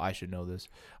 well, I should know this.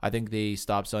 I think they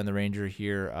stopped selling the Ranger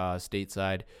here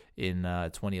stateside in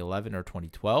 2011 or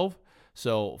 2012.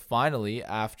 So finally,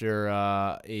 after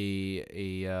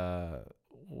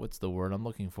what's the word I'm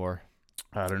looking for?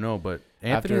 I don't know, but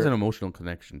Anthony has an emotional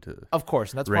connection to Of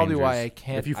course, and that's Rangers. probably why I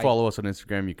can't. If you follow us on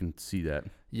Instagram, you can see that.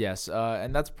 Yes,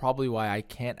 and that's probably why I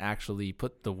can't actually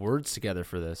put the words together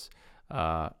for this.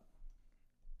 Yeah,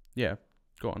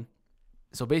 go on.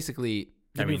 So basically,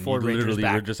 I mean, Ford Ranger's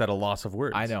back. We're just at a loss of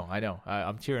words. I know.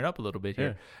 I'm tearing up a little bit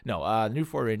here. Yeah. No, the new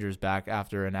Ford Ranger is back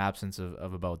after an absence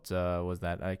of about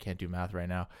I can't do math right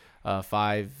now.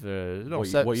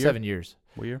 7 years.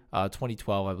 What year?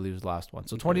 2012, I believe, was the last one.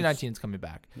 So 2019 is coming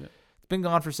back. Yeah. It's been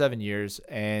gone for 7 years,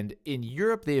 and in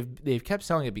Europe they've kept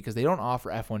selling it because they don't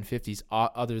offer F-150s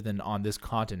other than on this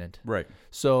continent. Right.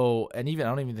 So, and even I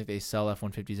don't even think they sell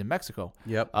F-150s in Mexico.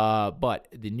 Yep. But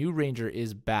the new Ranger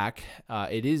is back.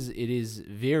 It is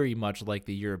very much like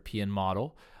the European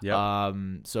model. Yep.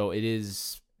 So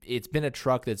it's been a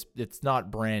truck that's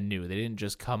not brand new. They didn't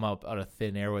just come up out of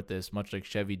thin air with this, much like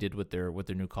Chevy did with their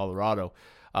new Colorado.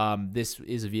 This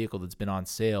is a vehicle that's been on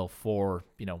sale for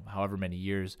however many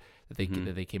years that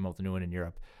they came out with the new one in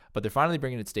Europe. But they're finally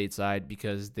bringing it stateside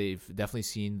because they've definitely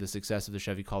seen the success of the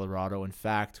Chevy Colorado. In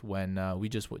fact, when we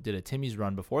just did a Timmy's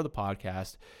run before the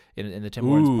podcast in the Tim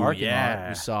Hortons parking lot,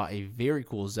 we saw a very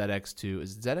cool ZX2.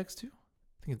 Is it ZX2?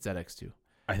 I think it's ZX2.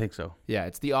 I think so. Yeah,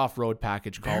 it's the off-road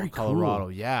package called Colorado.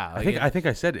 Cool. Yeah, I think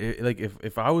I said it, like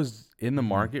if I was in the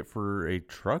market for a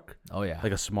truck,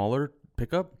 like a smaller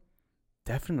pickup,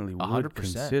 definitely would 100%.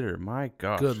 Consider. My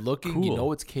gosh, good looking.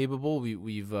 Cool. It's capable.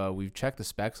 We've checked the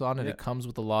specs on it. It comes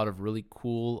with a lot of really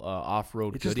cool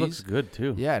off-road goodies. It just looks good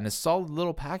too. Yeah, and a solid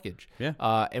little package. Yeah.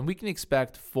 And we can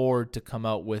expect Ford to come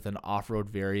out with an off-road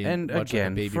variant. And much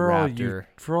again, like a Baby Raptor.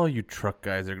 For all you truck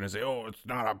guys, they're gonna say, "Oh, it's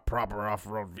not a proper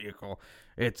off-road vehicle.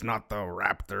 It's not the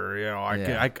Raptor.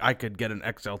 I could get an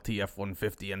XLT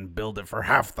F-150 and build it for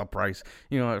half the price.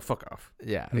 Fuck off."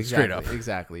 Yeah, exactly. Straight up.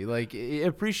 Exactly. Like,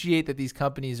 appreciate that these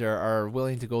companies are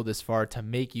willing to go this far to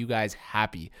make you guys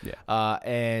happy. Yeah.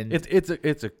 And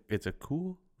it's a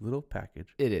cool little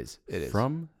package. It is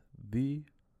from the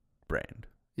brand.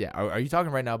 Yeah. Are you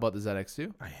talking right now about the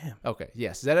ZX2? I am. Okay.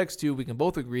 Yes. ZX2, we can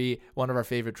both agree, one of our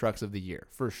favorite trucks of the year,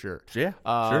 for sure. Yeah.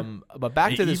 Sure. But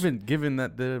back to this. Even given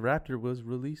that the Raptor was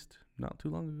released not too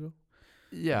long ago.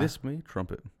 Yeah. This may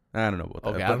trump it. I don't know about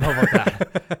that. Okay, I don't know about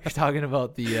that. You're talking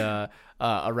about the a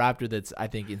Raptor that's, I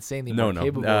think, insanely more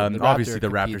capable. Obviously, the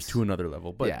Raptor's to another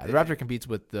level. But yeah, the Raptor competes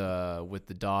with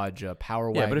the Dodge Power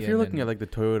Wagon. Yeah, but if you're looking at like the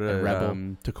Toyota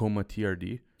Rebel. Tacoma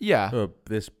TRD,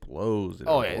 this blows.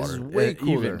 This is way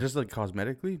cooler. Even just like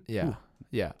cosmetically. Yeah. Ooh.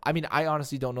 Yeah, I mean, I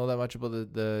honestly don't know that much about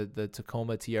the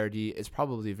Tacoma TRD. It's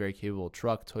probably a very capable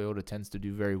truck. Toyota tends to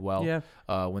do very well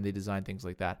when they design things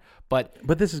like that. But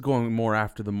this is going more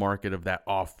after the market of that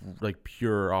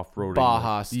pure off-roading.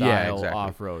 Baja style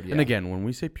off-road. Yeah. And again, when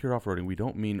we say pure off-roading, we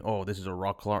don't mean, this is a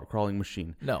rock crawling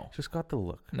machine. No. It's just got the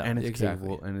look. No, and it's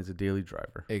capable and it's a daily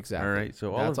driver. Exactly. All right,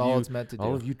 so that's all it's meant to do.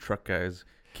 All of you truck guys,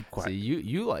 Keep quiet. See,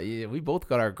 you like we both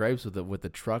got our gripes with the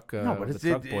truck. No, but with it's the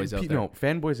truck boys out there. No,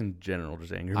 fanboys in general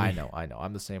just anger me. I know.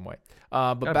 I'm the same way.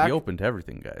 But Gotta back be open to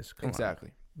everything, guys. Come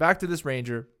exactly. Back to this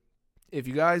Ranger. If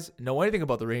you guys know anything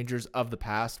about the Rangers of the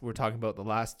past, we're talking about the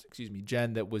last,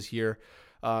 gen that was here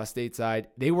stateside.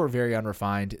 They were very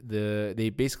unrefined. They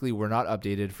basically were not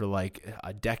updated for like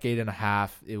a decade and a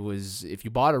half. It was, if you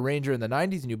bought a Ranger in the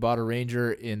 90s and you bought a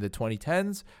Ranger in the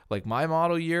 2010s, like my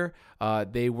model year,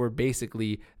 they were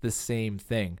basically the same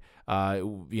thing.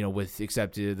 With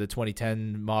except the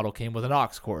 2010 model came with an aux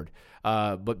cord,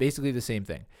 but basically the same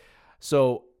thing.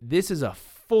 So this is a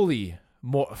fully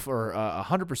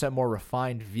 100% more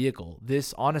refined vehicle.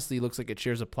 This honestly looks like it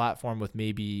shares a platform with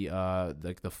maybe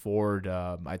like the Ford,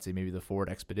 I'd say maybe the Ford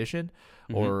Expedition,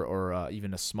 or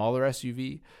even a smaller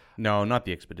SUV. No, not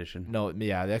the Expedition. No,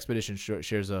 yeah, the Expedition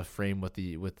shares a frame with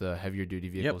the heavier duty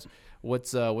vehicles. Yep.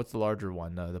 What's the larger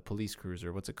one? The police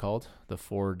cruiser. What's it called? The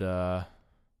Ford. How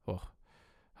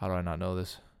do I not know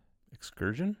this?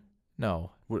 Excursion?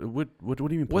 No. What do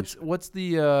you mean? What's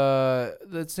the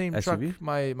same SUV? truck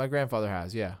my grandfather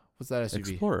has? Yeah. What's that SUV?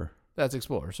 Explorer. That's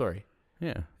Explorer. Sorry.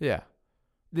 Yeah. Yeah.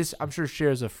 This I'm sure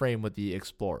shares a frame with the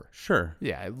Explorer. Sure.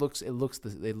 Yeah. It looks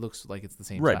like it's the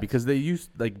same. Right, size. because they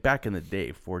used, like back in the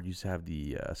day, Ford used to have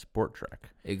the Sport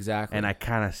Trek. Exactly. And I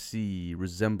kind of see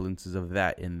resemblances of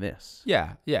that in this.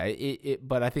 Yeah. Yeah.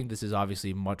 But I think this is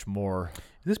obviously much more. Is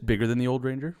this bigger than the old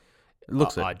Ranger? It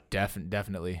looks like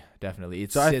definitely.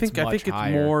 It so. I think it's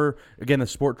higher. more. Again, the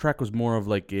Sport Trek was more of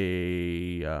like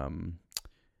a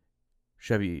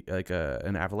Chevy, like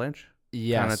an Avalanche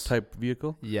kind of type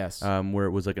vehicle. Yes. Where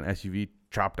it was like an SUV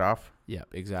chopped off. Yeah,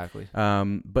 exactly.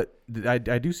 But I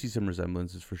do see some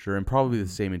resemblances for sure, and probably the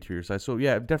same interior size. So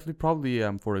yeah, definitely probably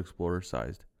Ford Explorer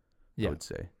sized. Yeah. I would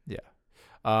say. Yeah.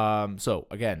 So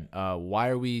again, why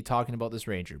are we talking about this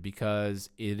Ranger?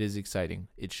 Because it is exciting.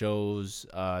 It shows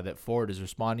that Ford is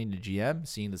responding to GM,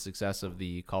 seeing the success of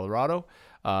the Colorado,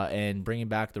 and bringing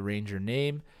back the Ranger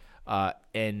name,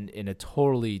 and in a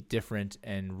totally different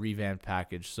and revamped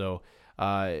package. So,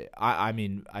 I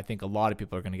mean, I think a lot of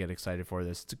people are going to get excited for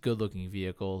this. It's a good-looking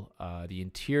vehicle. The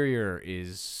interior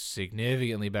is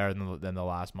significantly better than the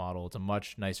last model. It's a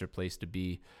much nicer place to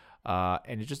be.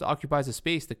 And it just occupies a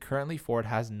space that currently Ford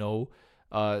has no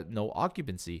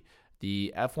occupancy.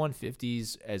 The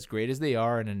F-150s, as great as they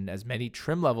are and in as many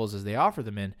trim levels as they offer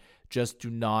them in, just do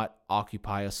not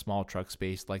occupy a small truck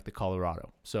space like the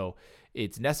Colorado. So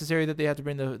it's necessary that they have to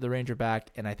bring the Ranger back,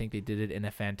 and I think they did it in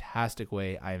a fantastic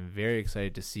way. I am very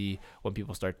excited to see when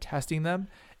people start testing them.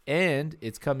 And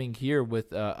it's coming here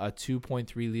with a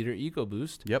 2.3-liter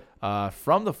EcoBoost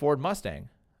from the Ford Mustang.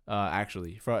 It's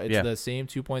the same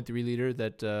 2.3 liter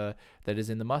that is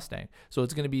in the Mustang. So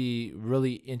it's going to be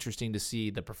really interesting to see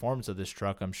the performance of this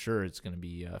truck. I'm sure it's going to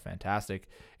be fantastic.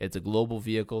 It's a global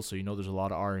vehicle, so there's a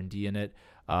lot of R&D in it.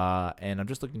 And I'm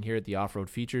just looking here at the off-road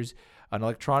features: an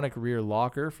electronic rear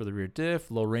locker for the rear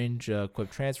diff, low-range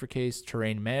equipped transfer case,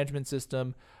 terrain management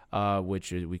system,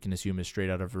 which we can assume is straight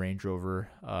out of Range Rover.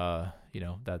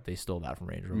 That they stole that from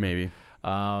Range Rover. Maybe.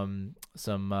 Some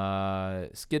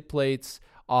skid plates.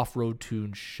 Off-road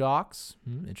tuned shocks.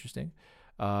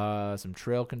 Some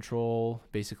trail control,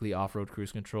 basically off-road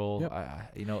cruise control. Yep.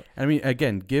 I mean,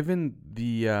 again, given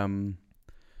the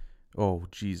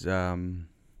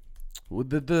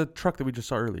the truck that we just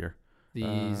saw earlier, the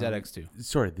ZX2.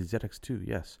 Sorry, the ZX2.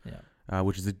 Yes. Yeah.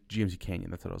 Which is the GMC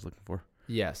Canyon. That's what I was looking for.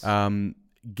 Yes.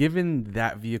 Given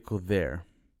that vehicle there,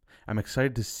 I'm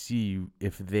excited to see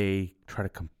if they try to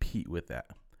compete with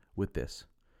this,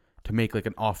 to make like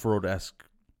an off-road-esque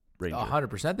Ranger.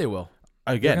 100% they will.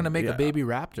 Again, they're going to make a baby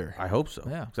Raptor. I hope so.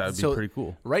 Yeah, that would be pretty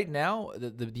cool. Right now,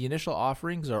 the initial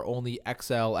offerings are only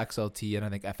XL, XLT, and I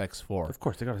think FX4. Of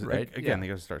course, they got to They got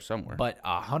to start somewhere. But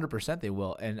 100% they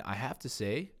will. And I have to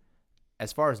say,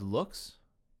 as far as looks,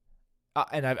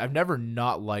 and I've never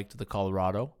not liked the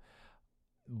Colorado,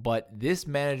 but this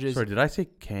manages. Sorry, did I say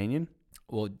Canyon?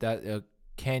 Well, that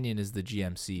Canyon is the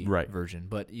GMC version,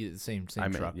 but same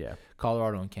truck. Yeah,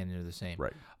 Colorado and Canyon are the same.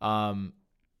 Right.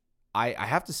 I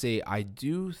have to say, I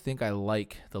do think I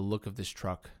like the look of this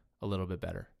truck a little bit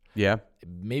better. Yeah.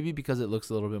 Maybe because it looks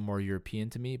a little bit more European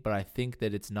to me, but I think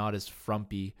that it's not as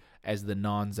frumpy as the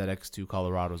non-ZX2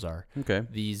 Colorados are. Okay.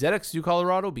 The ZX2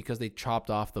 Colorado, because they chopped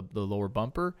off the lower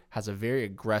bumper, has a very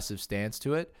aggressive stance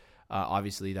to it.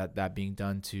 Obviously, that being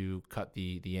done to cut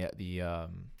the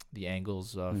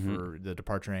angles for the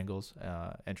departure angles,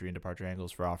 entry and departure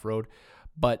angles for off-road.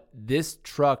 But this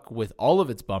truck, with all of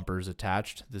its bumpers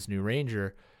attached, this new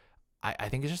Ranger, I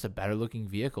think it's just a better looking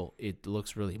vehicle. It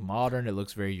looks really modern. It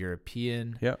looks very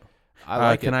European. Yeah. I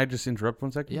like Can I just interrupt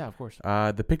 1 second? Yeah, of course.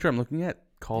 The picture I'm looking at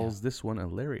calls this one a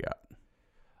Lariat.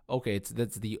 Okay,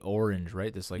 that's the orange,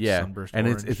 right? This like Yeah, sunburst and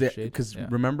orange it's shade. because Yeah.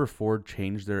 remember Ford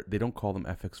changed they don't call them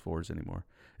FX4s anymore.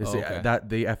 They say okay. that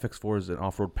the FX4 is an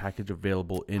off-road package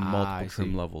available in multiple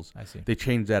trim levels. I see. They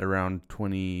changed that around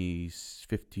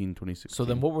 2015, 2016. So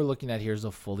then what we're looking at here is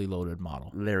a fully loaded model.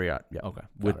 Lariat, yeah. Okay.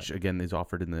 Which, again, is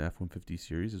offered in the F-150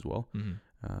 series as well. Mm-hmm.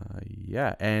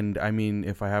 Yeah, and I mean,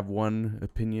 if I have one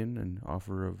opinion and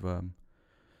offer of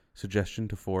suggestion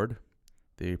to Ford,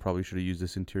 they probably should have used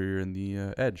this interior in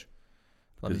the Edge.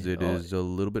 Because it is a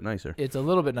little bit nicer. It's a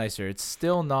little bit nicer. It's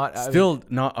still not...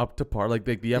 not up to par. Like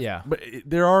the F... Yeah. But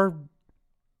there are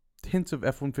hints of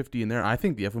F-150 in there. I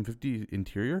think the F-150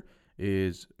 interior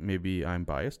is... Maybe I'm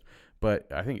biased,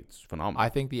 but I think it's phenomenal. I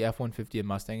think the F-150 and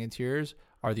Mustang interiors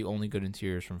are the only good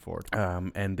interiors from Ford.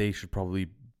 And they should probably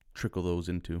trickle those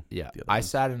into the other ones.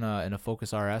 sat in a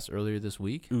Focus RS earlier this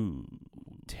week. Ooh.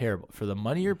 Terrible. For the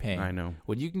money you're paying. I know.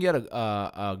 When you can get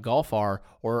a Golf R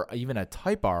or even a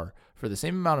Type R for the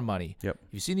same amount of money. Yep.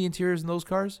 You've seen the interiors in those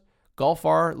cars? Golf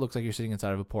R looks like you're sitting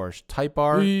inside of a Porsche. Type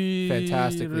R,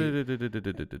 fantastically.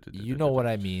 You know what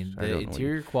I mean. The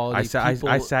interior quality.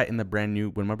 I sat in the brand new,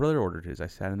 when my brother ordered his, I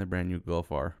sat in the brand new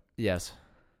Golf R. Yes.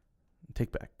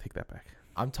 Take that back.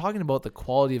 I'm talking about the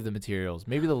quality of the materials.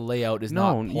 Maybe the layout is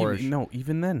not Porsche.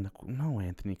 Even then. No,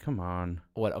 Anthony, come on.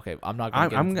 What? Okay, I'm not going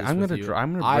to I'm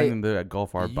going to bring the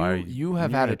Golf R by. You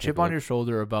have had a chip on your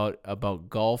shoulder about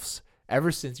Golfs ever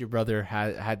since your brother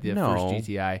had the first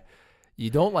GTI. You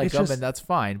don't like them, and that's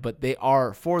fine. But they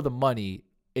are for the money.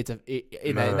 In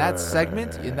that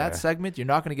segment, you're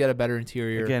not going to get a better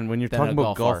interior. Again, when you're talking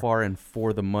about Golf R and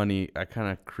for the money, I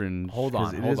kind of cringe. Hold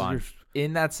on.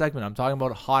 In that segment, I'm talking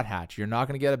about a hot hatch. You're not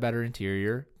going to get a better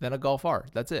interior than a Golf R.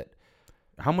 That's it.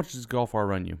 How much does Golf R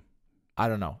run you? I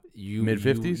don't know.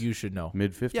 Mid-50s? You should know.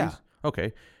 Mid-50s? Yeah.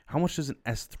 Okay. How much does an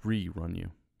S3 run you?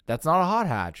 That's not a hot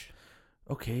hatch.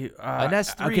 Okay. An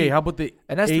S3. Okay, how about the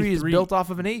an S3 A3? Is built off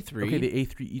of an A3. Okay, the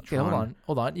A3 e-tron. Okay,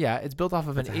 hold on. Yeah, it's built off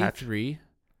of an A3.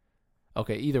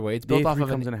 Okay, either way, it's the built A3 off of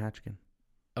comes in a hatch again.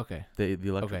 Okay. The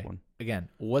electric one. Again,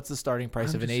 what's the starting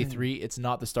price of an A3? Saying. It's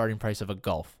not the starting price of a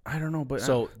Golf. I don't know, but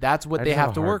so that's what they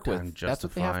have to work with. That's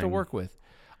what they have to work with.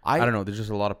 I don't know. There's just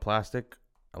a lot of plastic,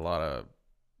 a lot of.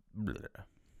 Bleh.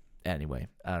 Anyway,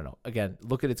 I don't know. Again,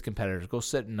 look at its competitors. Go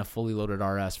sit in a fully loaded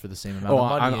RS for the same amount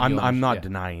of money. I'm not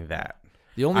denying that.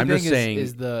 The only thing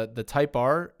is the Type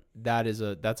R. That's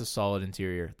a solid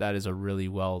interior. That is a really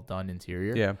well done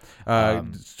interior. Yeah. The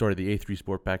A3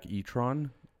 Sportback e-tron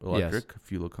electric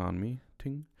fuel economy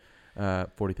ting.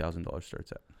 $40,000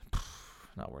 starts at.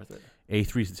 Not worth it.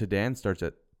 A3 sedan starts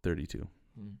at 32.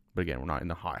 But again, we're not in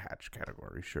the hot hatch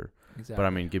category, sure. Exactly. But I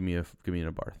mean, give me an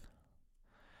Abarth.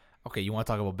 Okay, you want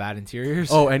to talk about bad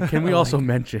interiors? Oh, and can we also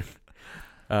mention?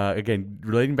 Again,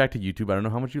 relating back to YouTube, I don't know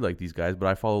how much you like these guys, but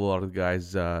I follow a lot of the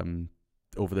guys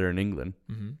over there in England.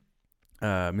 Mm-hmm.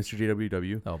 Mr.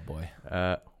 JWW. Oh boy.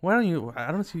 Why don't you?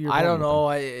 I don't see your. I don't know.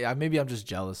 I maybe I'm just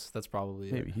jealous. That's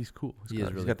probably maybe it. He's cool. He's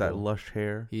got that lush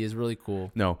hair. He is really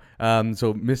cool. No.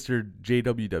 So Mr.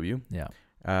 JWW. Yeah.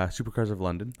 Supercars of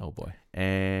London. Oh boy.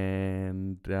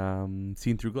 And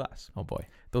Seen Through Glass. Oh boy.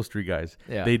 Those three guys.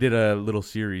 Yeah. They did a little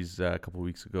series a couple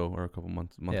weeks ago or a couple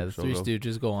months yeah, or so the ago. Three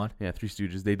Stooges. Go on. Yeah, Three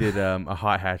Stooges. They did a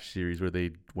hot hatch series where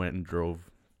they went and drove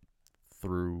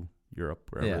through Europe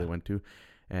wherever they went to.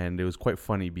 And it was quite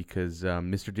funny because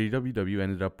Mr. JWW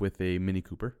ended up with a Mini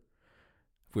Cooper.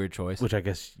 Weird choice. Which I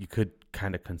guess you could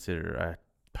kind of consider a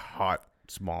hot,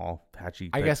 small, hatchy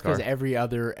I guess because car. every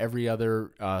other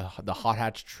the hot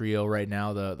hatch trio right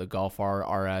now, the Golf R,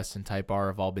 RS, and Type R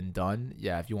have all been done.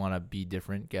 Yeah, if you want to be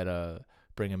different,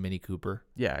 bring a Mini Cooper.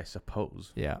 Yeah, I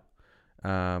suppose. Yeah.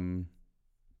 Yeah,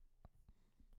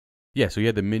 so you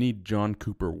had the Mini John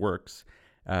Cooper Works.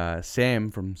 Sam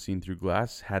from Seen Through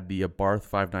Glass had the Abarth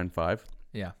 595.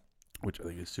 Yeah. Which I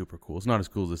think is super cool. It's not as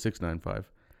cool as the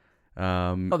 695.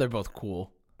 They're both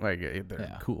cool. Like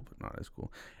they're cool, but not as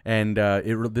cool. And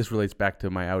this relates back to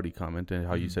my Audi comment and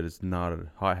how you said it's not a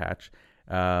hot hatch.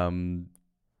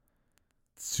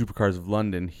 Supercars of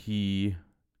London, he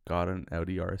got an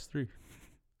Audi RS3.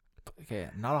 Okay,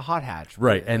 not a hot hatch,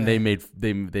 right? And they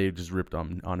just ripped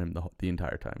on him the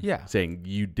entire time. Yeah, saying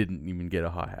you didn't even get a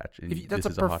hot hatch. That's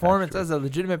a performance. That's a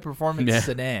legitimate performance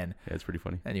sedan. Yeah, it's pretty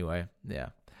funny. Anyway, yeah.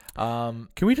 Can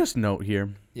we just note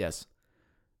here? Yes,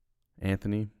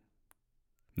 Anthony,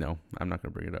 No, I'm not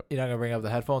going to bring it up. You're not gonna bring up the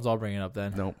headphones? I'll bring it up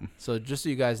then. Nope. So just so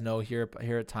you guys know, here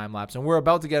at Time-Lapse, and we're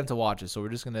about to get into watches, so we're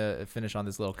just gonna finish on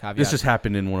this little caveat. This just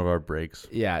happened in one of our breaks.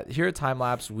 Yeah, here at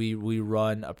Time-Lapse, we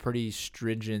run a pretty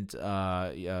stringent,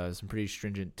 some pretty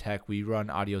stringent tech. We run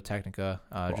Audio Technica.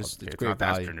 It's great not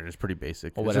that value. stringent. It's pretty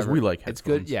basic. Well, It's just we like headphones. It's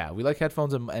good. Yeah, we like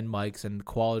headphones and mics, and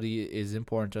quality is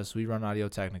important to us. We run Audio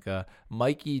Technica.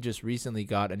 Mikey just recently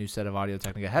got a new set of Audio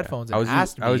Technica headphones and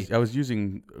asked me. I was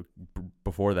using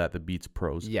before that the Beats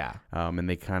Pros. Yeah. And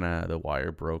they the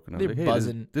wire broke, and I was They're like, hey,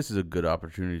 buzzing. this is a good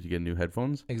opportunity to get new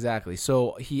headphones. Exactly.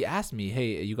 So he asked me,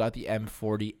 hey, you got the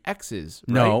M40Xs,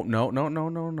 right?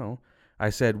 No. I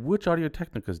said, which Audio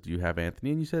Technicas do you have,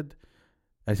 Anthony? And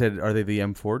I said, are they the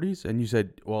M40s? And you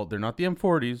said, well, they're not the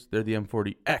M40s, they're the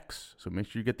M40X. So make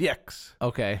sure you get the X.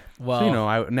 Okay. Well, So,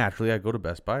 I go to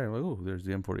Best Buy. I'm like, oh, there's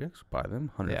the M40X. Buy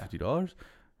them, $150.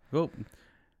 Go.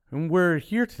 And we're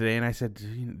here today, and I said,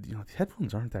 the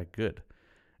headphones aren't that good.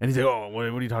 And he's like, oh, what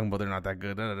are you talking about? They're not that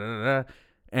good. Da, da, da, da.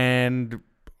 And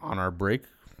on our break,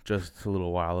 just a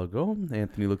little while ago,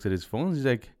 Anthony looks at his phone. He's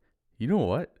like, you know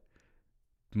what?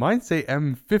 Mine say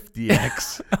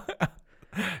M50X.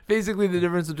 basically the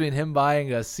difference between him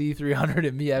buying a C300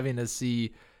 and me having a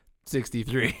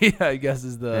C63, I guess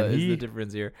is the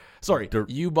difference here. Sorry,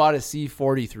 you bought a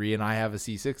C43 and I have a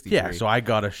C63. Yeah, so I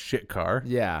got a shit car.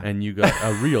 Yeah. And you got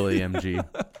a real AMG.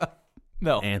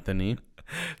 No. Anthony.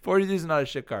 43 is not a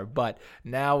shit car, but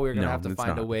now we're going to have to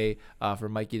find not. a way for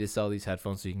Mikey to sell these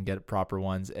headphones so you can get proper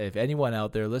ones. If anyone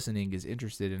out there listening is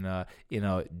interested in a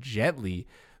gently,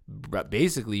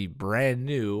 basically brand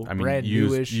new,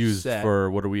 newish used set.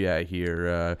 For, what are we at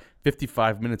here?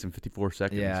 55 minutes and 54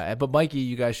 seconds. Yeah, but Mikey,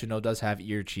 you guys should know, does have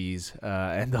ear cheese,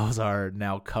 and those are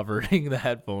now covering the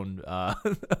headphone.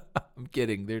 I'm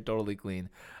kidding. They're totally clean.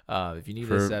 If you need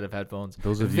a set of headphones,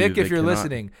 Vic, if you're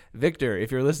listening, Victor,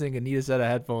 if you're listening and need a set of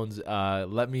headphones,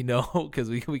 let me know because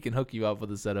we can hook you up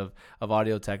with a set of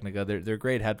Audio Technica. They're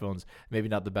great headphones. Maybe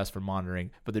not the best for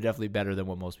monitoring, but they're definitely better than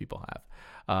what most people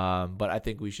have. But I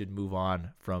think we should move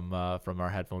on from our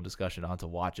headphone discussion onto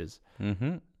watches.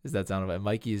 Mm-hmm. Does that sound right?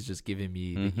 Mikey is just giving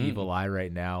me the evil eye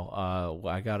right now.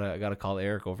 I gotta call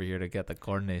Eric over here to get the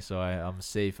coordinates so I'm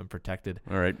safe and protected.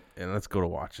 All right, and let's go to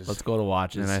watches.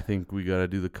 And I think we gotta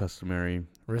do the customary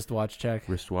wristwatch check.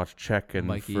 And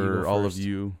Mikey, for all of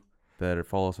you that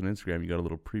follow us on Instagram, you got a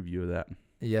little preview of that.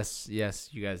 Yes,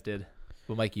 you guys did.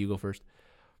 Well, Mikey, you go first.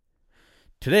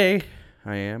 Today,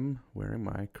 I am wearing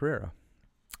my Carrera,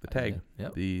 the tag,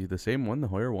 yep. the same one, the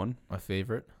Hoyer one. My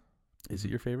favorite. Is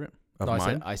it your favorite? No,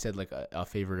 I said like a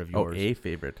favorite of yours. Oh, a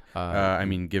favorite. I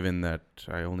mean, given that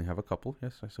I only have a couple,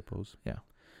 yes, I suppose. Yeah.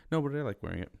 No, but I like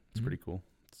wearing it. It's pretty cool.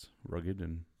 It's rugged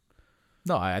and.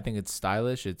 No, I think it's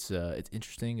stylish. It's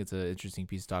interesting. It's an interesting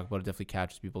piece to talk about. It definitely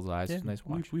catches people's eyes. Yeah, it's a nice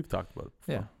watch. We've talked about it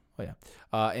before. Yeah. Oh,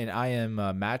 yeah. And I am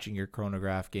matching your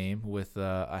chronograph game with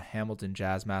a Hamilton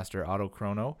Jazzmaster Auto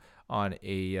Chrono on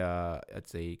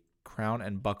it's a crown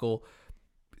and buckle,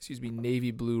 navy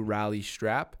blue rally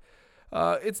strap.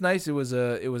 It's nice. It was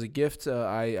a gift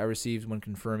I received when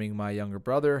confirming my younger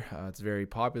brother. It's very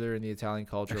popular in the Italian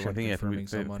culture. Actually, confirming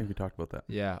someone. I think we talked about that.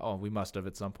 Yeah. Oh, we must have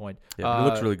at some point. Yeah, it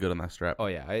looks really good on that strap. Oh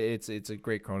yeah, it's a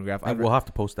great chronograph. We'll have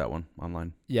to post that one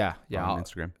online. Yeah. On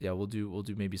Instagram. Yeah, we'll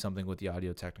do maybe something with the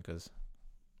Audio Technicas.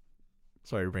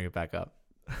 Sorry to bring it back up.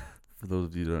 For those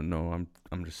of you who don't know,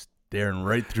 I'm just staring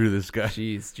right through this guy.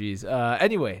 Jeez.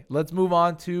 Anyway, let's move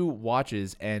on to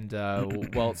watches. And,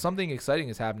 well, something exciting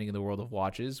is happening in the world of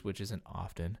watches, which isn't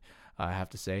often, I have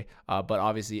to say. But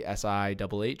obviously,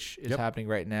 SIHH is happening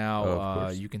right now. Of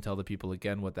course. You can tell the people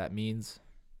again what that means.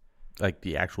 Like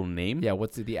the actual name? Yeah,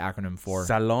 what's the acronym for?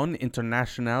 Salon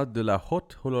International de la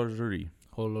Haute Horlogerie.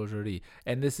 Horlogerie.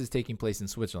 And this is taking place in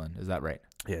Switzerland. Is that right?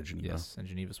 Yeah, Geneva. Yes, in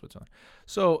Geneva, Switzerland.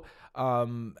 So, I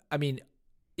mean,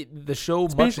 the show,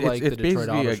 much like the Detroit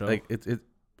Auto Show.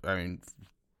 I mean,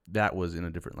 that was in a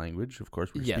different language. Of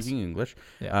course, we're Yes. speaking English.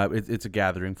 Yeah. It's a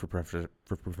gathering for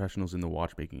professionals in the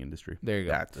watchmaking industry. There you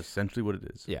go. That's essentially what it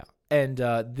is. Yeah. And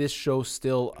this show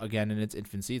still, again, in its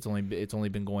infancy. It's only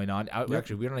been going on.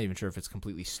 Actually, we're not even sure if it's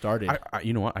completely started.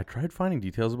 You know what? I tried finding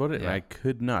details about it, and I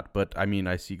could not. But, I mean,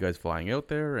 I see guys flying out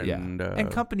there. And, and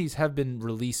companies have been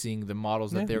releasing the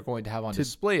models that they're going to have on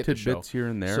display at the show. Tidbits here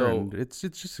and there. So, and it's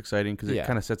just exciting because it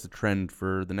kind of sets a trend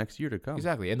for the next year to come.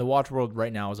 Exactly. And the watch world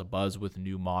right now is abuzz with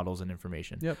new models and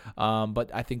information. Yep. But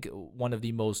I think one of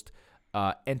the most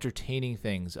entertaining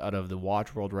things out of the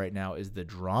watch world right now is the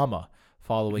drama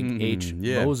following H.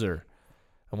 Moser.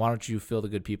 And why don't you fill the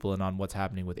good people in on what's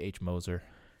happening with H. Moser?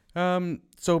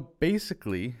 So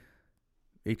basically,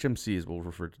 HMC is what we'll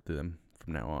refer to them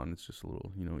from now on. It's just a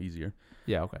little, easier.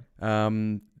 Yeah, okay.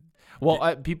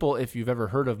 Well, people, if you've ever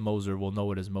heard of Moser, will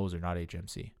know it as Moser, not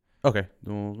HMC. Okay.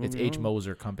 It's H.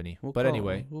 Moser Company.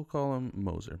 Anyway. We'll call them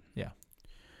Moser. Yeah.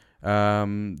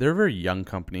 They're a very young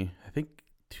company. I think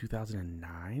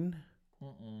 2009?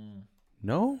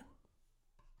 No?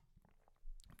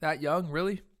 That young,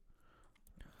 really?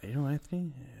 You know,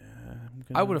 Anthony?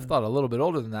 I would have thought a little bit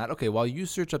older than that. Okay, while you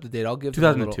search up the date, I'll give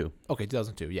 2002. Okay,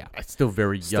 2002, yeah. It's still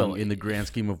very young in the grand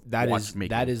scheme of watchmaking.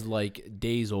 That is like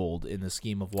days old in the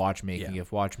scheme of watchmaking. Yeah.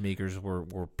 If watchmakers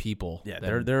were people. Yeah,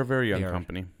 they're a very young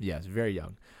company. Yes, very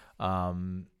young.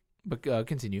 But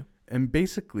continue. And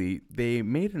basically, they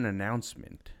made an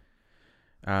announcement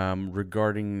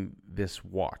regarding this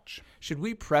watch. Should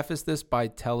we preface this by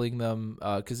telling them,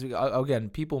 because again,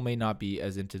 people may not be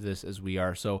as into this as we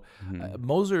are. So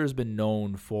Moser has been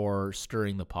known for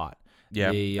stirring the pot.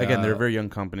 Yeah. They're a very young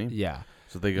company. Yeah.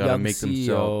 So they got to make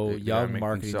themselves young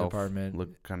marketing department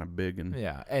look kind of big and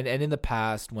and in the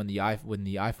past when the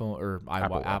iPhone or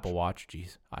Apple Watch,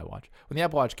 when the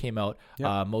Apple Watch came out,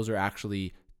 Moser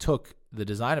actually took the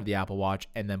design of the Apple Watch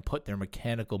and then put their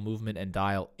mechanical movement and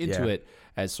dial into it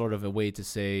as sort of a way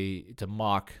to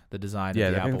mock the design of the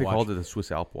Apple Watch. Yeah, I think they called it a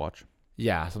Swiss Alp watch.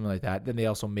 Yeah, something like that. Then they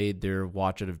also made their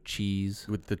watch out of cheese.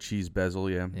 With the cheese bezel,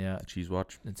 Yeah. The cheese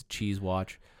watch. It's a cheese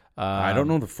watch. I don't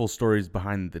know the full stories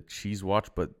behind the cheese watch,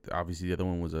 but obviously the other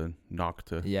one was a knock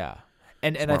to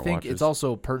And I think watches. it's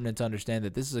also pertinent to understand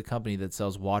that this is a company that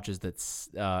sells watches that's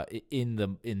in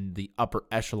the upper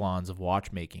echelons of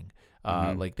watchmaking.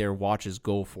 Like their watches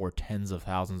go for tens of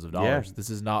thousands of dollars. Yeah. This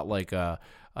is not like a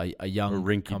young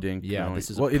rinky dink.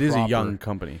 This is it is a young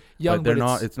company. But they're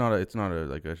not. It's not a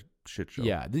like a shit show.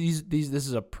 Yeah, this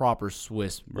is a proper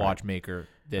Swiss watchmaker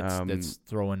that's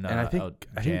throwing out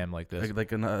jam like this.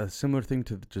 Like a similar thing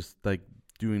to just like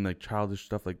doing like childish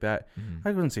stuff like that.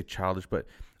 I wouldn't say childish, but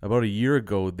about a year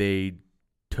ago they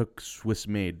took Swiss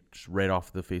made just right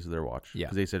off the face of their watch. Yeah,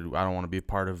 because they said I don't want to be a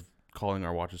part of calling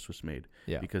our watches Swiss made.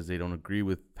 Yeah, because they don't agree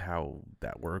with how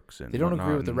that works and they don't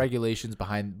agree with the regulations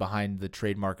behind the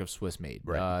trademark of Swiss made.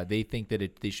 Right. They think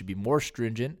that they should be more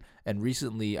stringent. And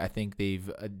recently, I think the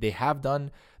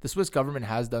Swiss government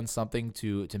has done something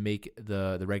to make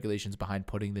the regulations behind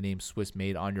putting the name Swiss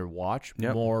made on your watch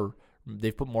more.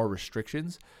 They've put more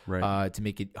restrictions to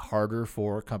make it harder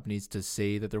for companies to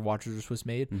say that their watches are Swiss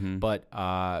made. But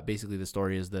basically the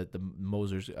story is that the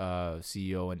Moser's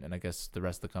CEO and I guess the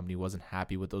rest of the company wasn't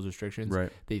happy with those restrictions.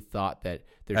 Right. They thought that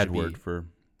there Edward should be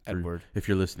Edward. If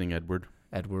you're listening, Edward,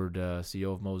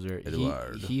 CEO of Moser,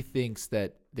 Edward. he thinks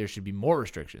that there should be more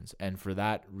restrictions, and for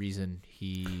that reason,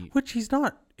 which he's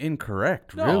not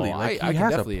incorrect, no, really. Like I he can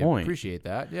has definitely a point. Appreciate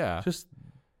that. Yeah, just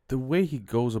the way he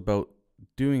goes about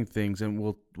doing things, and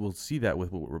we'll see that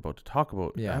with what we're about to talk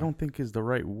about. Yeah. I don't think is the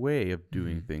right way of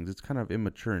doing things. It's kind of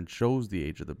immature and shows the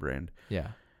age of the brand. Yeah.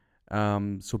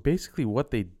 So basically,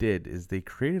 what they did is they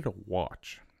created a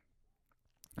watch,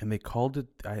 and they called it.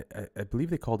 I believe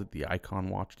they called it the Icon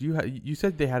Watch. You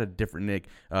said they had a different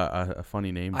a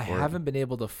funny name. I haven't been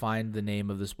able to find the name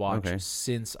of this watch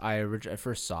since I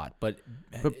first saw it, but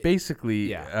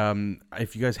basically,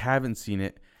 if you guys haven't seen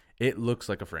it, it looks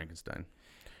like a Frankenstein.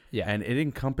 Yeah, and it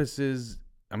encompasses.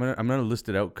 I'm gonna list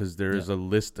it out because there's a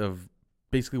list of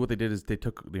basically what they did is they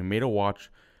made a watch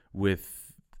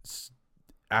with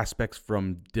aspects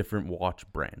from different watch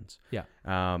brands. Yeah,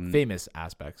 famous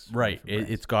aspects. Right.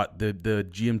 It's got the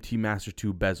GMT Master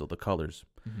 2 bezel, the colors,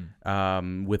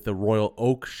 with the Royal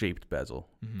Oak shaped bezel.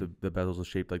 The bezels are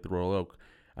shaped like the Royal Oak.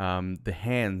 The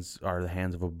hands are the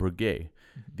hands of a Breguet.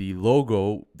 The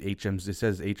logo it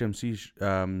says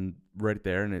HMC right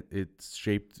there, and it's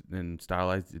shaped and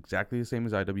stylized exactly the same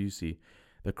as IWC.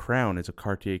 The crown is a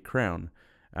Cartier crown.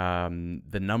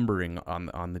 The numbering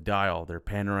on the dial, they're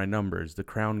Panerai numbers. The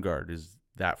crown guard is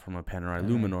that from a Panerai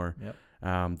Luminor.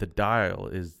 Yep. The dial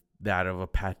is that of a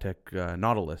Patek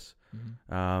Nautilus.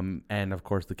 And of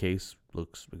course the case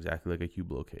looks exactly like a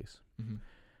Hublot case.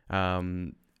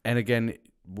 And again,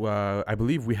 I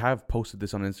believe we have posted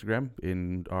this on Instagram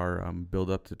in our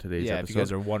build up to today's episode. Yeah, if you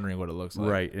guys are wondering what it looks like.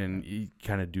 Right, and you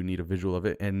kind of do need a visual of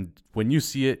it. And when you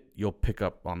see it, you'll pick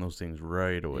up on those things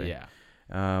right away. Yeah.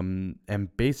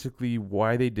 And basically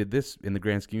why they did this in the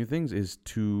grand scheme of things is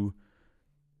to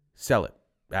sell it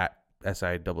at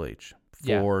SIHH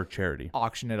for charity.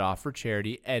 Auction it off for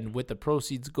charity, and with the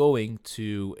proceeds going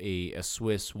to a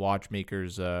Swiss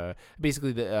watchmakers,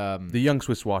 basically the Young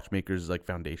Swiss Watchmakers like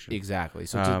foundation. Exactly.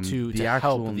 So to the help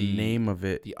actual name of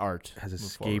it, the art has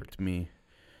escaped me.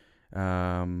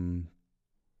 But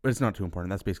it's not too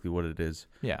important. That's basically what it is.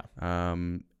 Yeah.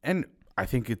 And I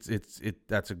think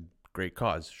that's a great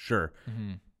cause, sure.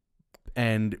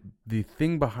 And the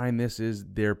thing behind this is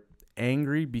they're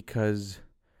angry because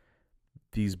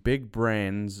these big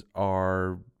brands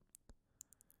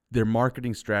their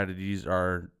marketing strategies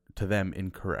are, to them,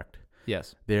 incorrect.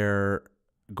 Yes. They're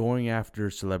going after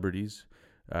celebrities,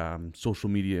 social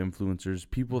media influencers,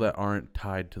 people that aren't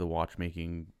tied to the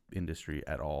watchmaking industry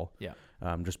at all. Yeah.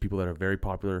 Just people that are very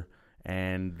popular,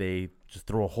 and they just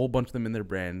throw a whole bunch of them in their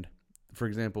brand. For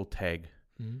example, Tag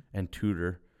and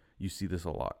Tudor. You see this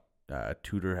a lot.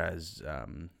 Tudor has,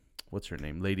 what's her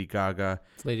name? Lady Gaga.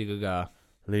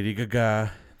 Lady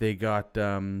Gaga. They got,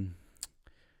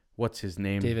 what's his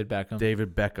name? David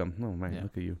Beckham. Oh, man,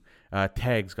 Look at you.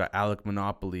 Tag's got Alec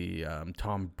Monopoly,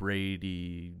 Tom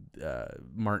Brady,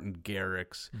 Martin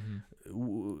Garrix.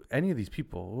 Any of these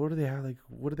people, what do they have?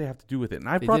 What do they have to do with it?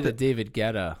 And They did a David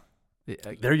Guetta.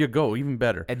 There you go, even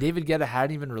better. And David Guetta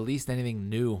hadn't even released anything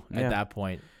new at that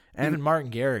point. And even Martin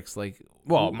Garrix,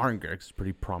 Martin Garrix is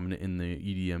pretty prominent in the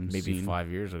EDM maybe scene. 5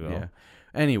 years ago. Yeah.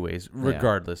 Anyways,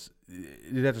 regardless,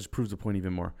 that just proves the point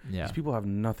even more. Yeah. These people have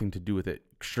nothing to do with it.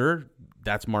 Sure,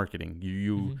 that's marketing.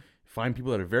 You find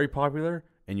people that are very popular,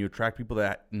 and you attract people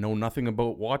that know nothing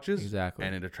about watches. Exactly.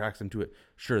 And it attracts them to it.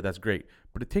 Sure, that's great.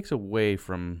 But it takes away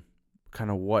from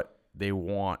kind of what they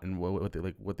want and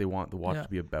what they want the watch to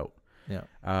be about. Yeah.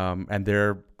 And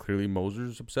they're clearly,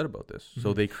 Moser's upset about this.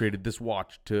 So they created this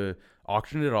watch to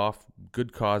auction it off,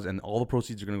 good cause, and all the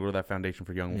proceeds are going to go to that foundation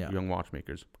for young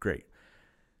watchmakers. Great.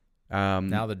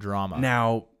 Now the drama.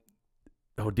 Now,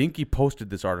 Hodinkee posted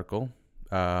this article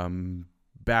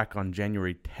back on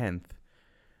January 10th,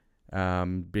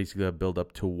 basically a build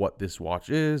up to what this watch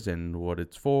is and what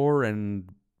it's for, and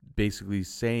basically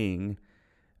saying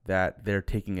that they're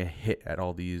taking a hit at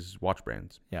all these watch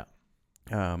brands. Yeah.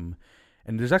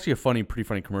 And there's actually a pretty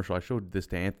funny commercial. I showed this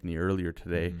to Anthony earlier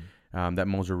today that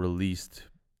Moser released.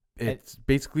 It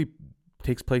basically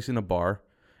takes place in a bar,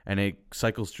 and it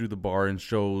cycles through the bar and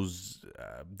shows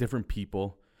different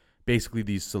people, basically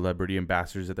these celebrity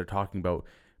ambassadors that they're talking about,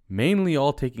 mainly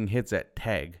all taking hits at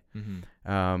Tag.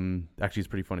 Actually, it's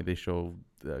pretty funny. They show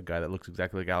the guy that looks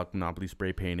exactly like Alec Monopoly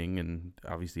spray painting, and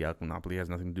obviously Alec Monopoly has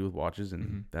nothing to do with watches,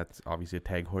 and that's obviously a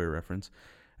Tag Heuer reference.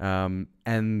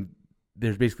 And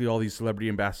there's basically all these celebrity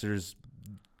ambassadors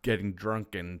getting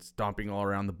drunk and stomping all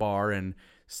around the bar and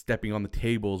stepping on the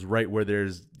tables right where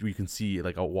you can see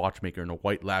like a watchmaker in a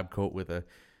white lab coat with a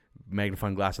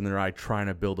magnifying glass in their eye trying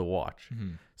to build a watch.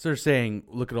 So they're saying,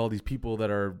 look at all these people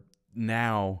that are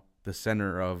now the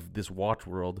center of this watch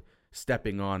world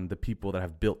stepping on the people that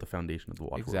have built the foundation of the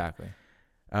watch world. Exactly.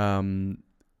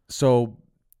 So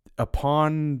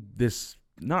upon this,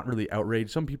 not really outrage,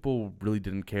 some people really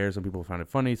didn't care. Some people found it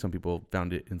funny. Some people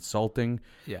found it insulting.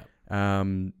 Yeah.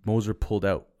 Moser pulled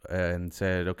out and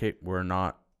said, "Okay, we're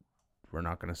not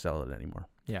going to sell it anymore."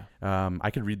 Yeah.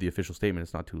 I could read the official statement.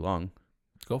 It's not too long.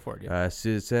 Go for it. Yeah. It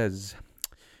says,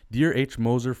 "Dear H.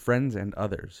 Moser, friends, and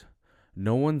others,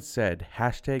 no one said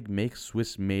 #make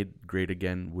Swiss made great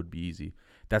again would be easy."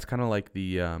 That's kind of like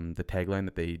the tagline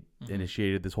that they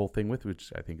initiated this whole thing with,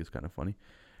 which I think is kind of funny.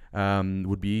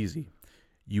 Would be easy.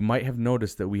 You might have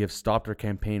noticed that we have stopped our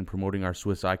campaign promoting our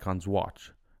Swiss Icons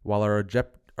watch. While our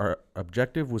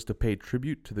objective was to pay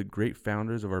tribute to the great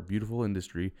founders of our beautiful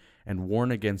industry and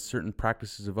warn against certain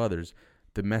practices of others,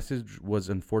 the message was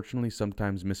unfortunately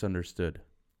sometimes misunderstood.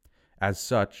 As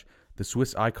such, the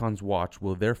Swiss Icons watch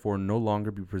will therefore no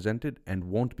longer be presented and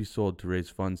won't be sold to raise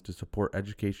funds to support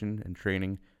education and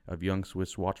training of young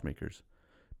Swiss watchmakers.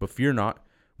 But fear not,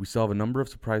 we still have a number of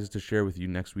surprises to share with you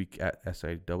next week at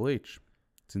SIHH.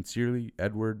 Sincerely,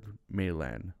 Edward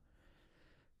Maylan.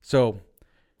 So,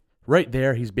 right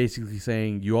there, he's basically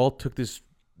saying you all took this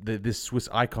Swiss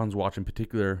Icons watch in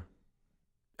particular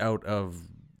out of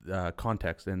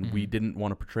context, and we didn't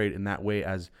want to portray it in that way.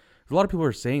 As a lot of people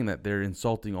are saying that they're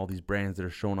insulting all these brands that are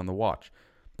shown on the watch,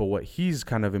 but what he's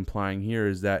kind of implying here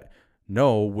is that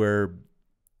no, we're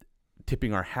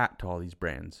tipping our hat to all these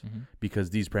brands because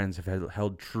these brands have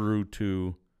held true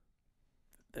to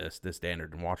the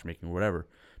standard in watchmaking or whatever.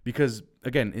 Because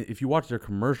again, if you watch their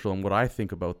commercial, and what I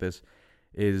think about this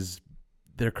is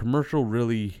their commercial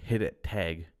really hit at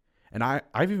Tag. And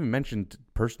I've even mentioned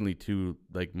personally to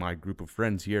like my group of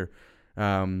friends here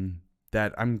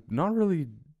that I'm not really,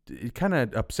 it kind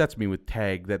of upsets me with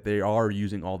Tag that they are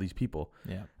using all these people.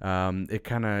 Yeah. It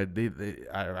kind of,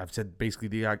 I've said basically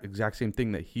the exact same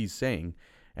thing that he's saying.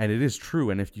 And it is true.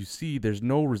 And if you see, there's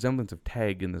no resemblance of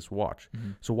Tag in this watch.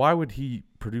 So why would he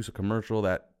produce a commercial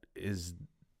that is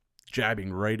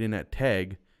jabbing right in at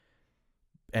Tag?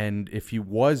 And if he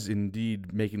was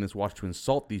indeed making this watch to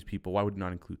insult these people, why would he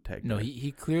not include Tag? No,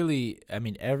 he clearly, I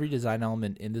mean, every design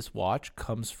element in this watch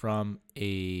comes from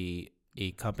a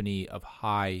a company of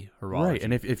high horology. Right.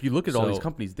 And if you look at all these So-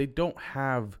 companies, they don't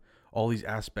have all these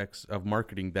aspects of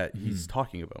marketing that he's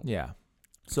talking about. Yeah.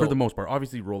 So For the most part.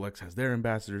 Obviously, Rolex has their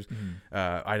ambassadors. Mm-hmm.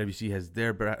 IWC has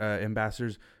their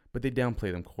ambassadors, but they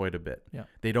downplay them quite a bit. Yeah.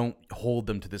 They don't hold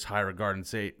them to this high regard and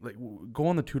say, like, go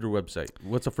on the Tudor website.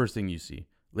 What's the first thing you see?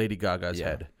 Lady Gaga's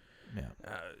head.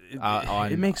 Yeah.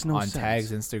 It makes no sense. On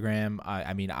Tag's Instagram,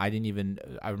 I mean, I didn't even.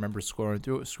 I remember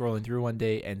scrolling through one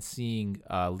day and seeing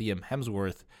Liam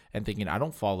Hemsworth and thinking, I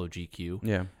don't follow GQ.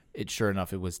 Yeah. Sure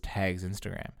enough, it was Tag's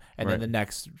Instagram, and then the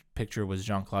next picture was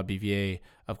Jean-Claude Bivier,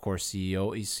 of course,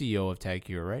 CEO. He's CEO of Tag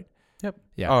Heuer, right? Yep.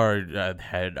 Yeah. Or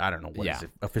head. I don't know what his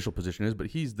official position is, but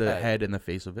he's the head and the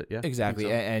face of it. Yeah. Exactly,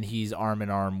 So. and he's arm in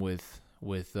arm with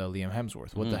Liam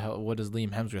Hemsworth. What the hell? What does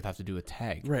Liam Hemsworth have to do with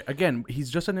Tag? Right. Again, he's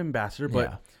just an ambassador, but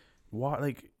Yeah. why?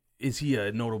 Like, is he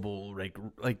a notable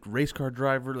like race car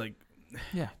driver? Like,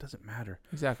 Yeah. it doesn't matter.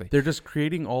 Exactly. They're just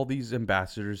creating all these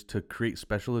ambassadors to create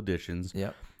special editions.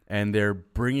 Yep. And they're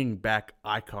bringing back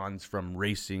icons from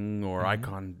racing or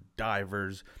icon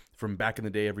divers from back in the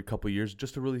day every couple of years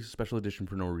just to release a special edition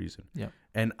for no reason. Yeah.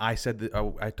 And I said that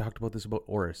I talked about this about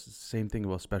Oris. It's the same thing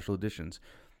about special editions.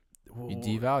 You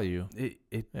devalue.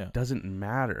 It doesn't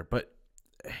matter. But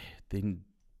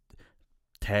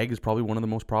Tag is probably one of the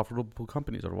most profitable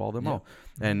companies out of all of them all.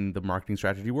 And the marketing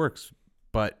strategy works.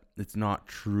 But it's not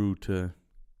true to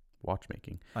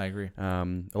watchmaking. I agree. A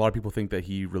lot of people think that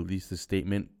he released this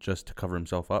statement just to cover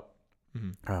himself up.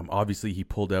 Obviously, he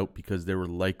pulled out because there were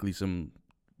likely some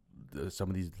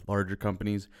of these larger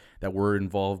companies that were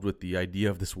involved with the idea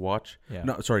of this watch. Yeah.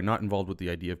 Not involved with the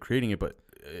idea of creating it, but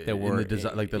in the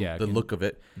design, like the look of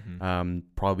it.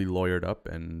 Probably lawyered up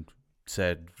and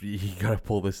said, "You got to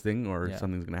pull this thing, or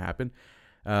something's going to happen."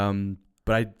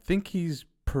 But I think he's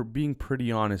being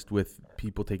pretty honest with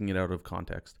people taking it out of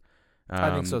context.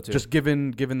 I think so too. Just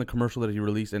given the commercial that he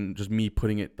released and just me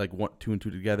putting it like 2 and 2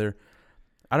 together,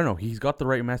 I don't know. He's got the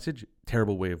right message.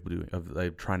 Terrible way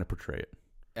of trying to portray it.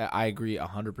 I agree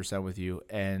 100% with you.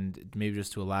 And maybe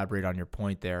just to elaborate on your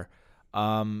point there,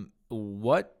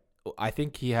 what I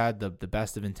think he had the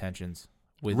best of intentions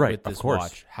with this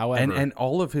watch. However, and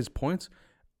all of his points,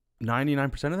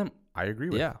 99% of them, I agree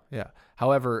with. Yeah.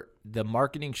 However, the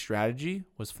marketing strategy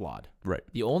was flawed. Right.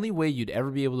 The only way you'd ever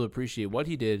be able to appreciate what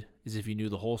he did is if you knew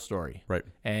the whole story. Right.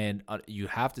 And you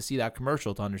have to see that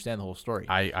commercial to understand the whole story.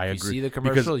 I if agree. you see the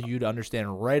commercial, you'd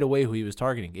understand right away who he was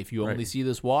targeting. If you only see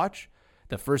this watch,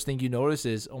 the first thing you notice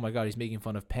is, oh my God, he's making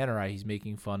fun of Panerai. He's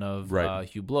making fun of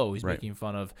Hublot. He's making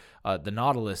fun of the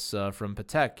Nautilus from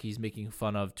Patek. He's making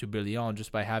fun of Tourbillon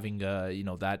just by having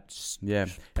that. Yeah,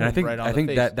 and I think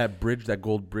face. that bridge, that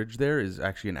gold bridge there, is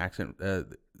actually an accent.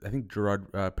 I think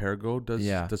Gerard Perregaux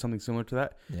does something similar to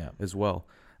that as well.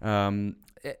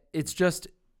 It's just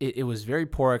it was very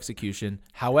poor execution.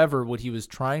 However, what he was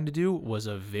trying to do was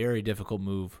a very difficult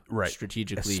move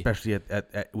strategically, especially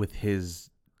at with his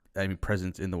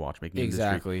presence in the watchmaking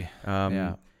industry.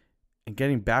 And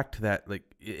getting back to that, like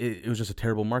it was just a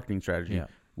terrible marketing strategy,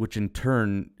 which in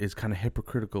turn is kind of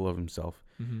hypocritical of himself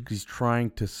because he's trying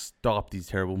to stop these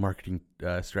terrible marketing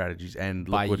strategies and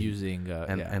look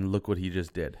look what he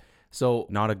just did. So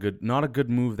not a good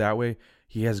move that way.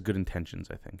 He has good intentions,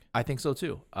 I think. I think so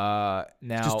too. Now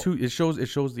it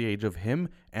shows the age of him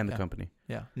and the company.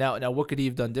 Yeah. Now what could he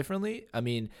have done differently? I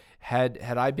mean, had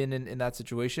I been in that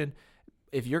situation,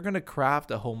 if you're going to craft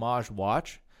a homage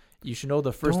watch, you should know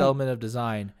the first element of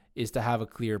design is to have a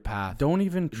clear path. Don't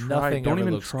even try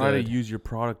to use your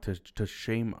product to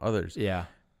shame others. Yeah.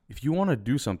 If you want to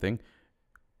do something,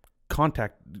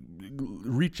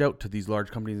 reach out to these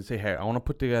large companies and say, "Hey, I want to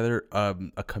put together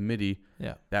a committee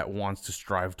that wants to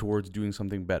strive towards doing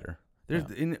something better." There's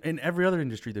in every other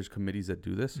industry, there's committees that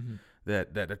do this,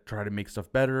 that try to make stuff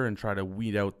better and try to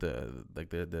weed out the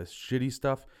shitty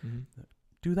stuff.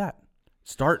 Do that.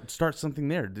 Start something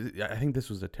there. I think this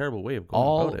was a terrible way of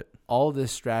going about it. All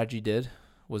this strategy did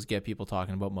was get people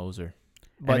talking about Moser.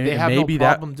 But they have no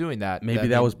problem doing that. Maybe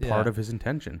that was part of his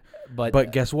intention.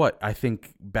 But guess what? I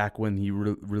think back when he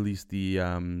released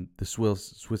the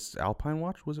Swiss Alpine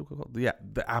watch, was it called? Yeah,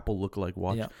 the Apple lookalike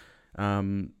watch. Yeah.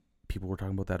 People were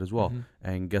talking about that as well.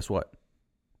 And guess what?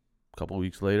 A couple of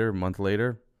weeks later, a month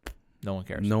later, no one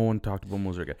cares. No one talked about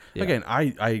Moser again. Yeah. Again,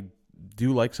 I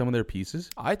do like some of their pieces.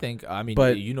 I mean,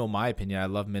 you know my opinion. I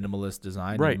love minimalist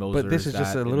design. Right, and Moser but this is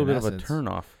just a little bit of a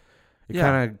turnoff. It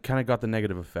kind of got the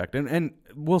negative effect, and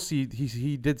we'll see.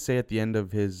 He did say at the end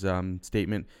of his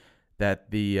statement that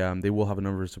they will have a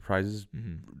number of surprises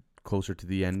closer to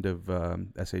the end of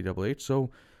SAWH.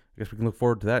 So I guess we can look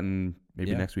forward to that, and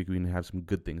maybe next week we can have some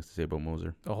good things to say about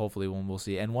Moser. Oh, hopefully, we'll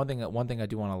see. And one thing I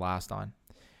do want to last on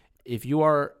if you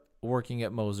are working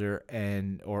at Moser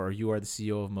or you are the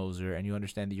CEO of Moser and you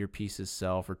understand that your pieces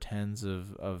sell for tens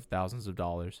of thousands of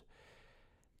dollars,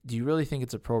 do you really think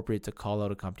it's appropriate to call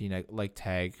out a company like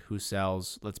Tag, who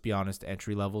sells, let's be honest,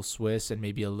 entry-level Swiss and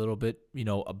maybe a little bit,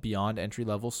 beyond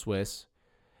entry-level Swiss?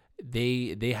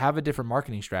 They have a different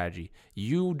marketing strategy.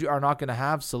 You are not going to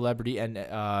have celebrity and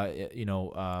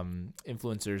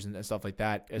influencers and stuff like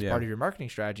that as part of your marketing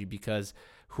strategy, because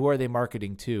who are they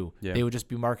marketing to? Yeah. They would just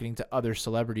be marketing to other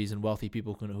celebrities and wealthy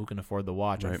people who can afford the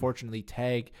watch. Right. Unfortunately,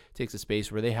 Tag takes a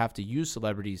space where they have to use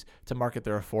celebrities to market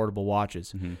their affordable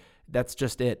watches. Mm-hmm. That's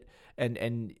just it.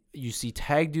 And you see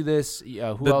Tag do this. Who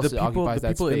else occupies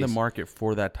that space? The people in the market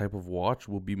for that type of watch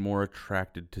will be more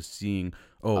attracted to seeing,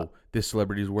 this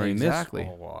celebrity is wearing this.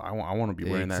 Oh, well, I want to be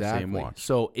wearing that same watch.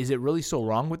 So is it really so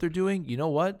wrong what they're doing? You know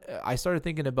what? I started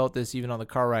thinking about this even on the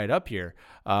car ride up here.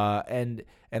 And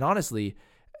honestly,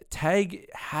 Tag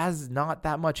has not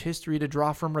that much history to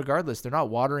draw from regardless. They're not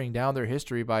watering down their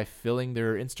history by filling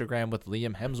their Instagram with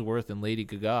Liam Hemsworth and Lady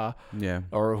Gaga,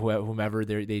 or whomever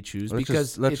they choose.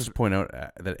 Let's just point out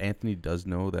that Anthony does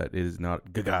know that it is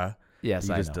not Gaga. Yes,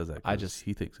 he just does that.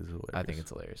 He thinks it's hilarious. I think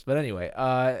it's hilarious. But anyway,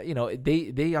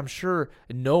 they I'm sure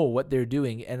know what they're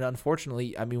doing, and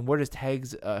unfortunately, I mean, where does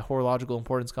Tag's horological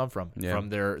importance come from? Yeah. From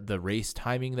the race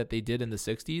timing that they did in the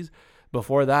 '60s.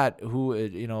 Before that,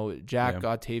 Jack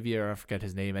Ottavia, or I forget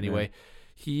his name anyway.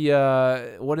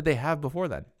 Yeah. What did they have before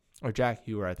then? Or Jack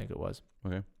Hewer, I think it was.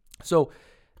 Okay. So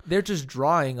they're just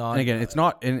drawing on. And again, it's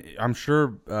not, and I'm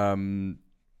sure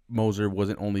Moser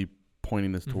wasn't only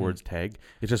pointing this towards Tag.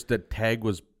 It's just that Tag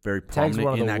was very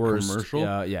prominent in that commercial.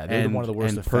 Yeah, they're one of the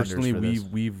worst. And personally,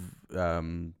 we've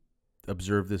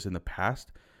observed this in the past,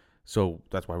 so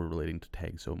that's why we're relating to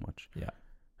Tag so much. Yeah.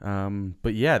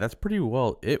 But yeah, that's pretty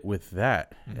well it with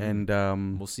that. Mm-hmm.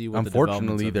 And we'll see. What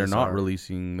unfortunately, they're not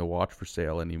releasing the watch for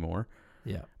sale anymore.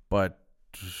 Yeah. But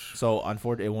so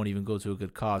unfortunately, it won't even go to a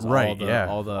good cause. Right.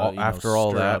 After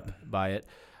all that, by it.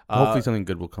 Hopefully something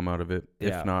good will come out of it.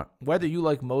 Yeah. If not, whether you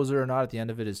like Moser or not, at the end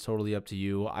of it is totally up to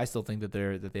you. I still think that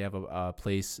they have a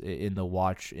place in the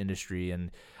watch industry,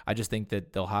 and I just think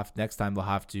that next time they'll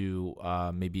have to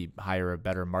maybe hire a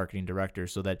better marketing director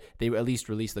so that they at least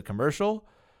release the commercial,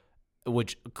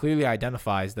 which clearly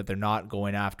identifies that they're not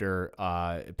going after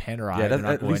Panerai.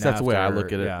 Yeah, at least that's the way I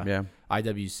look at it. Yeah.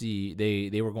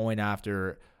 IWC, they were going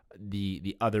after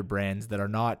the other brands that are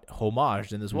not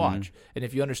homaged in this watch. And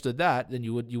if you understood that, then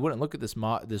you wouldn't look at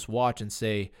this watch and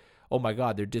say, oh my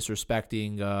God, they're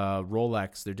disrespecting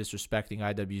Rolex, they're disrespecting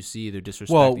IWC, they're disrespecting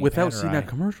Well, without Panerai. Seeing that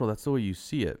commercial, that's the way you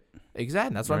see it.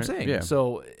 Exactly, that's what I'm saying. Yeah.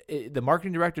 So the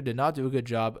marketing director did not do a good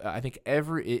job. I think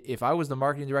if I was the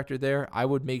marketing director there, I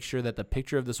would make sure that the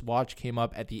picture of this watch came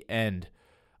up at the end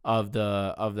of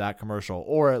that commercial,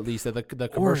 or at least that the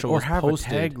commercial was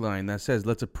posted. Or have a tagline that says,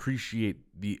 let's appreciate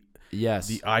the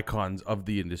icons of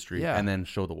the industry, and then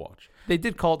show the watch. They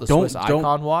did call it the Swiss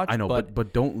Icon watch. I know,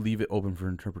 but don't leave it open for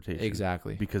interpretation.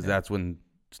 Exactly. Because that's when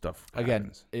stuff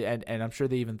happens. And I'm sure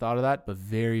they even thought of that, but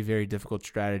very, very difficult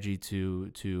strategy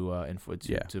to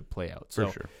play out. So,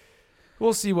 for sure.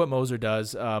 We'll see what Moser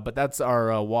does, but that's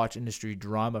our watch industry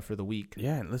drama for the week.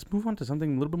 Yeah, and let's move on to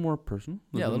something a little bit more personal,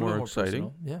 a little bit more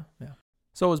exciting. Personal. Yeah.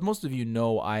 So as most of you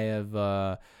know, I've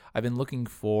been looking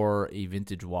for a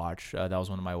vintage watch. That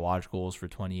was one of my watch goals for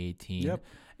 2018. Yep.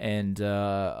 And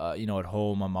at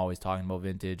home, I'm always talking about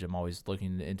vintage. I'm always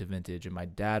looking into vintage. And my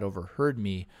dad overheard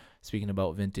me speaking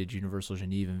about vintage Universal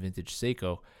Genève and vintage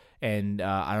Seiko. And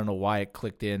I don't know why it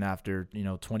clicked in after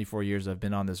 24 years I've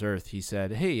been on this earth. He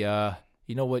said, "Hey,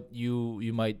 you know what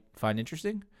you might find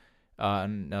interesting?"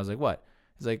 And I was like, "What?"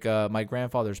 He's like, "My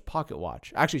grandfather's pocket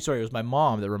watch." Actually, sorry, it was my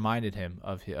mom that reminded him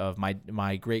of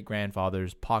my great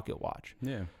grandfather's pocket watch.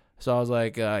 Yeah. So I was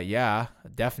like, "Yeah,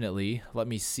 definitely. Let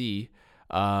me see."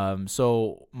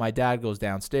 So my dad goes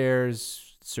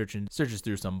downstairs, searches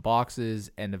through some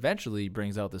boxes, and eventually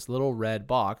brings out this little red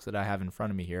box that I have in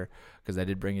front of me here, because I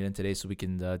did bring it in today so we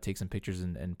can take some pictures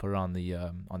and put it on the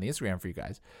Instagram for you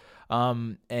guys.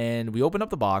 And we open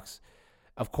up the box.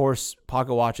 Of course,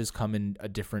 pocket watches come in a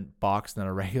different box than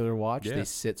a regular watch. Yeah. They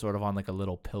sit sort of on like a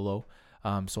little pillow.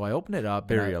 So I open it up.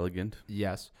 Very elegant.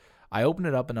 Yes. I open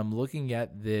it up and I'm looking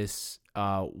at this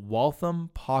Waltham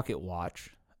pocket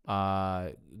watch.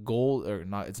 Gold, or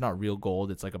not, it's not real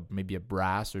gold. It's like maybe a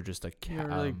brass or just a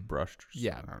like brushed.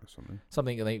 Or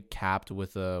something like capped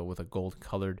with a gold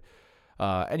colored.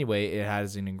 Anyway, it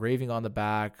has an engraving on the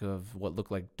back of what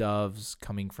looked like doves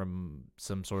coming from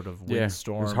some sort of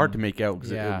windstorm. It was hard to make out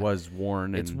because it was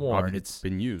worn. It's worn. It's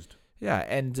been used. Yeah,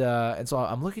 and so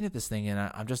I'm looking at this thing and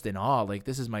I'm just in awe. Like,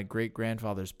 this is my great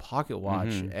grandfather's pocket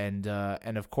watch, and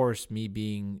of course, me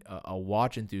being a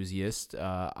watch enthusiast,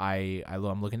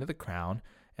 I'm looking at the crown,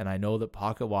 and I know that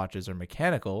pocket watches are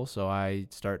mechanical, so I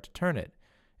start to turn it,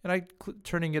 and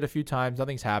turning it a few times,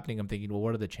 nothing's happening. I'm thinking, well,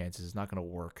 what are the chances? It's not going to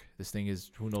work. This thing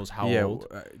is who knows how old.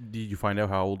 Did you find out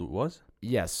how old it was?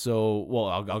 Yes. So, well,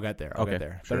 I'll get there. I'll get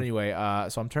there. Sure. But anyway,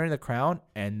 so I'm turning the crown,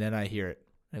 and then I hear it,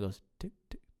 and it goes tick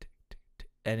tick tick tick tick,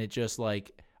 and it just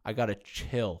like I got a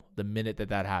chill the minute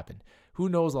that happened. Who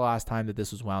knows the last time that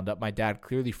this was wound up? My dad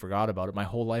clearly forgot about it. My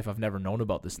whole life, I've never known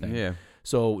about this thing. Yeah.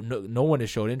 So no one has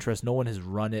showed interest. No one has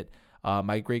run it.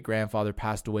 My great grandfather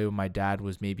passed away when my dad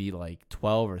was maybe like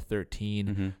 12 or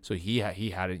 13. So he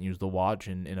hadn't used the watch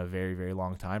in a very, very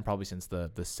long time, probably since the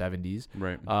 70s.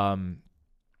 Right.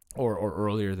 Or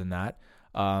earlier than that.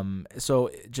 So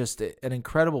just an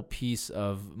incredible piece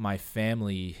of my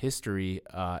family history,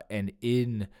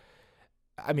 and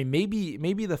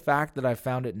maybe the fact that I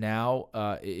found it now,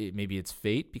 maybe it's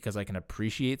fate, because I can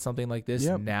appreciate something like this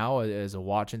now as a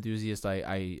watch enthusiast.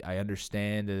 I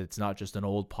understand that it's not just an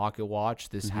old pocket watch.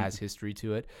 This has history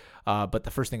to it. But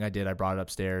the first thing I did, I brought it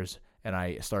upstairs and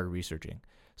I started researching.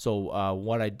 So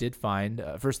what I did find,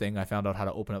 first thing, I found out how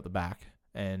to open up the back,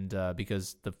 and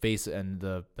because the face and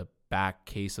the back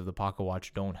case of the pocket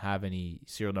watch don't have any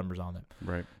serial numbers on them.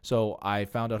 Right. So I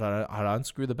found out how to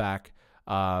unscrew the back.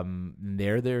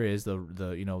 There is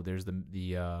there's the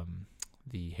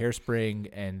hairspring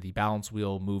and the balance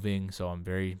wheel moving. So I'm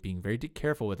being very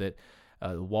careful with it.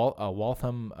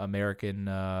 Waltham American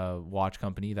watch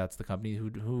company. That's the company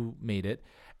who made it.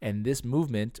 And this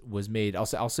movement was made.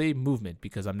 I'll say movement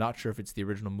because I'm not sure if it's the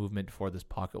original movement for this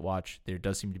pocket watch. There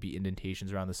does seem to be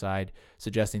indentations around the side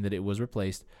suggesting that it was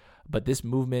replaced. But this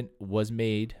movement was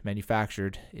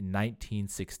manufactured in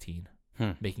 1916,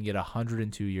 making it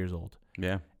 102 years old.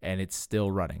 Yeah. And it's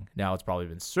still running. Now, it's probably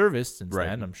been serviced since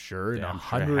then, I'm sure, in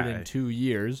 102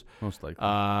 years. Most likely.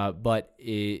 But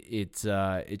it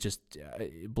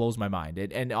blows my mind.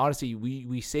 And honestly,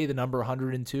 we say the number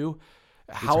 102.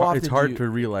 It's hard to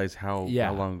realize how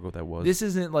long ago that was. This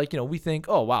isn't like, we think,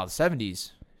 oh, wow, the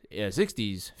 70s,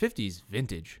 60s, 50s,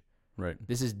 vintage. Right.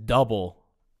 This is double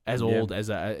as old as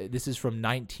this is from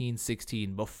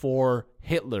 1916, before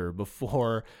Hitler,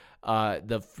 before before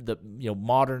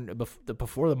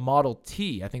the Model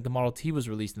T. I think the Model T was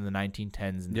released in the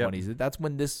 1910s and 20s. That's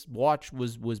when this watch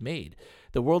was made.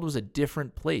 The world was a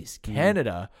different place.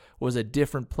 Canada was a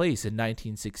different place in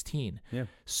 1916. Yeah.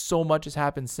 So much has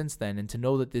happened since then, and to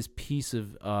know that this piece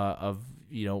of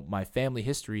my family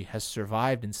history has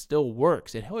survived and still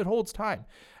works. It holds time.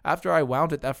 After I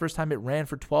wound it that first time, it ran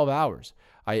for 12 hours.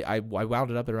 I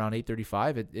wound it up at around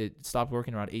 8:35. It stopped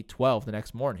working around 8:12 the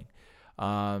next morning.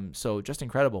 So just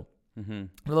incredible. A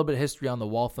little bit of history on the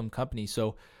Waltham company.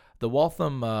 So the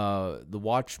Waltham, the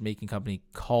watchmaking company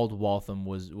called Waltham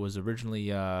was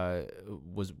originally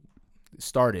was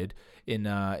started in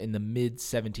the mid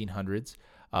 1700s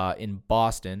in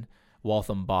Boston,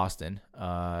 Waltham, Boston,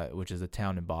 which is a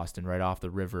town in Boston right off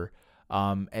the river.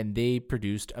 And they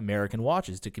produced American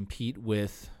watches to compete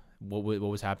with what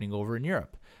was happening over in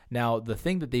Europe. Now, the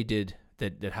thing that they did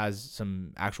that has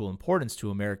some actual importance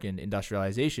to American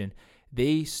industrialization,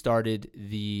 they started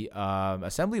the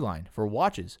assembly line for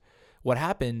watches. What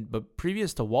happened, but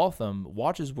previous to Waltham,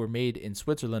 watches were made in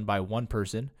Switzerland by one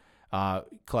person,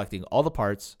 collecting all the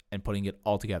parts and putting it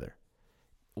all together.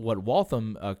 What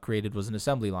Waltham created was an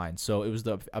assembly line. So it was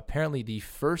apparently the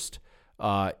first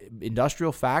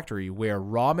industrial factory where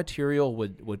raw material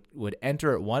would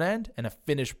enter at one end and a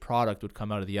finished product would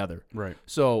come out of the other. Right.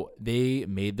 So they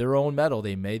made their own metal,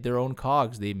 they made their own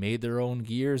cogs, they made their own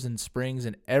gears and springs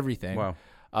and everything.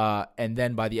 Wow. And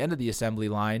then by the end of the assembly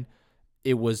line,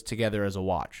 it was together as a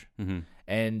watch.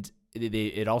 And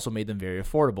it also made them very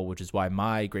affordable, which is why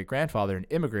my great-grandfather, an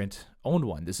immigrant, owned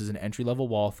one. This is an entry-level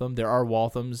Waltham. There are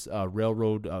Walthams,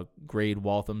 railroad grade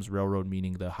Walthams, railroad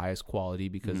meaning the highest quality,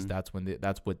 because that's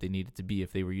what they needed to be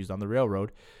if they were used on the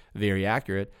railroad. Very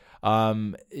accurate.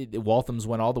 Walthams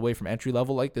went all the way from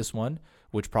entry-level like this one,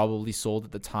 which probably sold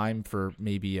at the time for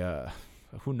maybe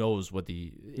who knows what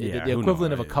the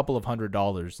equivalent of a couple of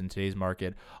 $100s in today's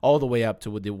market, all the way up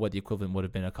to what the equivalent would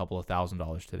have been a couple of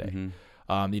 $1,000s today.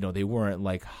 They weren't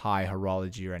like high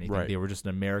horology or anything. Right. They were just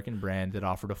an American brand that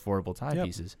offered affordable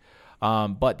timepieces.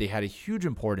 But they had a huge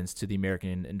importance to the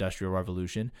American Industrial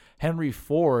Revolution. Henry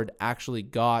Ford actually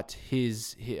got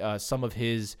some of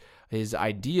his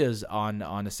ideas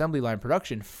on assembly line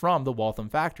production from the Waltham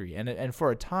factory. And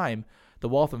for a time, the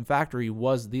Waltham factory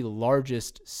was the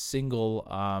largest single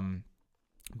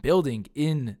building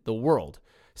in the world.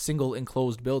 single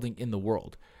enclosed building in the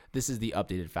world. This is the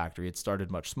updated factory. It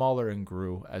started much smaller and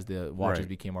grew as the watches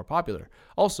became more popular.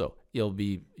 Also, you'll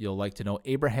like to know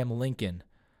Abraham Lincoln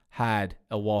had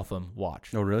a Waltham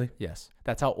watch. Oh, really? Yes.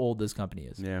 That's how old this company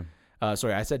is. Yeah.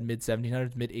 Sorry, I said mid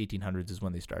 1700s, mid 1800s is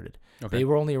when they started. Okay. They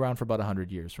were only around for about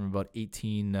 100 years, from about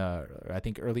I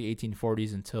think early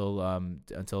 1840s until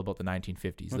about the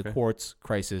 1950s. Okay. The quartz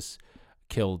crisis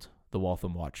killed the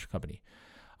Waltham Watch Company.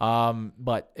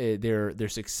 But their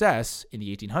success in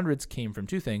the 1800s came from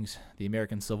two things: the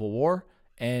American Civil War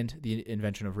and the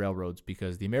invention of railroads.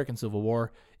 Because the American Civil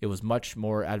War, it was much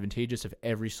more advantageous if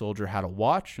every soldier had a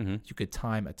watch. Mm-hmm. You could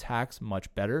time attacks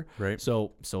much better. Right.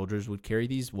 So soldiers would carry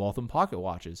these Waltham pocket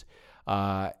watches.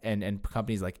 And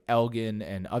companies like Elgin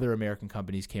and other American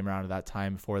companies came around at that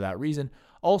time for that reason.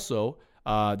 Also,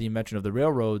 the invention of the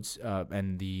railroads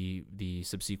and the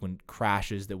subsequent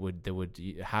crashes that would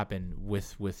happen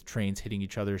with trains hitting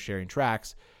each other, sharing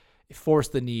tracks,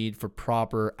 forced the need for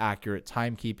proper, accurate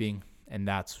timekeeping. And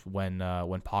that's when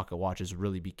pocket watches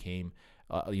really became,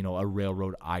 a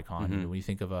railroad icon. Mm-hmm. When you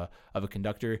think of a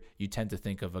conductor, you tend to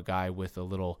think of a guy with a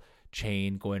little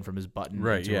chain going from his button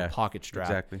into a pocket strap.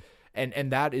 Exactly.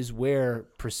 And that is where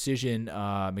precision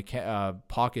mechanical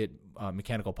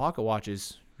pocket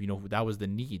watches, that was the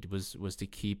need, was to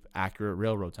keep accurate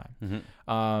railroad time.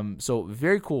 Mm-hmm. So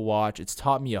very cool watch. It's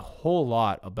taught me a whole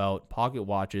lot about pocket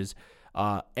watches,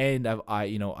 and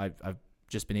I've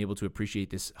just been able to appreciate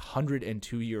this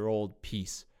 102-year-old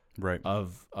piece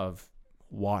of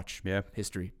watch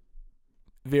history.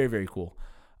 Very, very cool.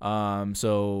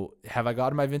 So have I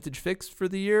gotten my vintage fix for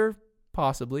the year?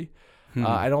 Possibly.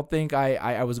 I don't think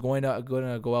I was going to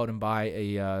go out and buy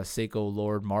a Seiko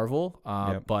Lord Marvel,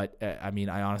 but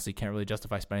I honestly can't really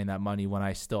justify spending that money when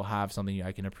I still have something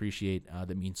I can appreciate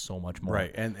that means so much more.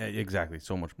 Right, and exactly,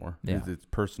 so much more. Yeah. It's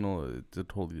personal. It's a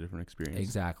totally different experience.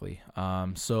 Exactly.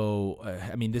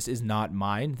 This is not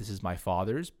mine. This is my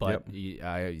father's, but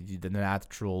the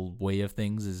natural way of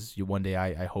things is one day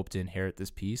I hope to inherit this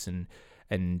piece and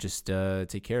just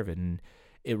take care of it. And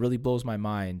it really blows my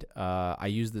mind. I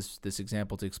use this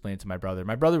example to explain it to my brother.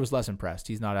 My brother was less impressed.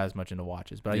 He's not as much into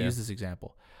watches, but I use this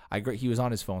example. He was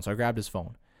on his phone, so I grabbed his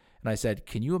phone, and I said,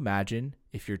 "Can you imagine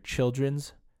if your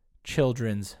children's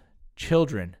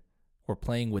children were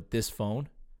playing with this phone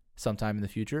sometime in the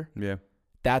future?" Yeah.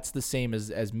 That's the same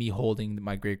as me holding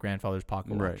my great-grandfather's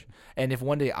pocket watch. Right. And if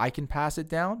one day I can pass it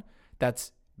down,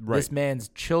 that's this man's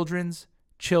children's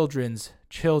children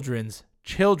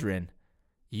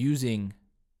using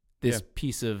this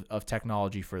piece of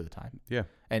technology for the time. Yeah.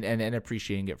 And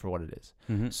appreciating it for what it is.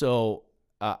 Mm-hmm. So,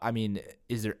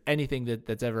 is there anything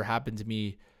that's ever happened to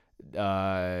me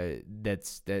that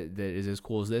is as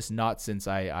cool as this? Not since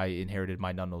I inherited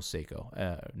my nonno's Seiko.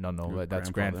 Nonno,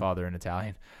 that's grandfather in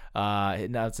Italian.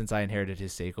 Not since I inherited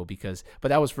his Seiko, but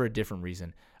that was for a different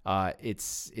reason.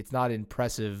 It's not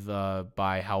impressive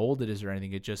by how old it is or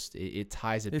anything. It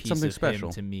ties a piece of special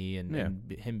him to me,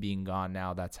 and him being gone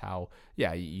now. That's how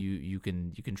you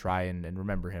can try and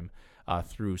remember him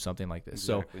through something like this.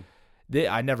 Exactly. So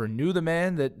I never knew the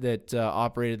man that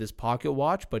operated this pocket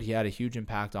watch, but he had a huge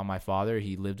impact on my father.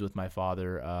 He lived with my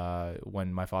father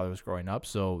when my father was growing up,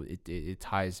 so it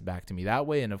ties back to me that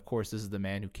way. And of course, this is the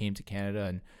man who came to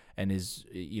Canada and is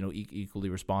equally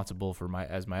responsible for my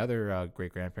other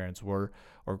great grandparents were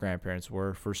or grandparents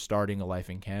were for starting a life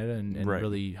in Canada and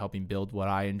really helping build what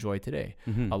I enjoy today,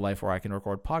 a life where I can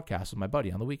record podcasts with my buddy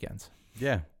on the weekends.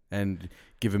 Yeah, and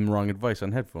give him wrong advice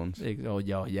on headphones.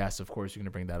 Yes, of course you're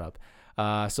gonna bring that up.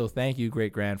 So thank you,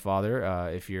 great grandfather.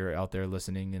 If you're out there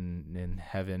listening in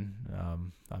heaven,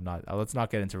 I'm not. Let's not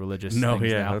get into religious things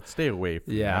now. Let's stay away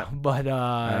from that. But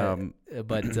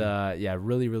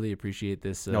really, really appreciate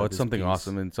this. No, it's this something piece.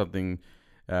 Awesome and something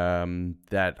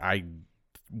that I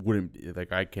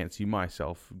wouldn't I can't see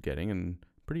myself getting, and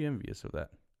pretty envious of that.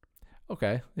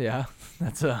 Okay, yeah,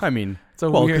 that's a. It's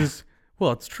a weird.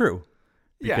 It's true.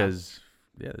 Because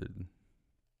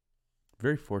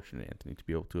very fortunate, Anthony, to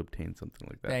be able to obtain something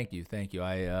like that. Thank you.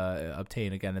 I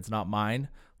obtain again. It's not mine,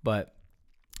 but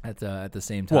at the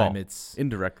same time, it's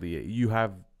indirectly you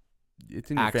have. It's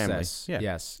in your family.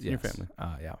 Yes, in your family.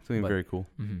 Something very cool.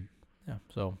 Mm-hmm. Yeah.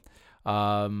 So,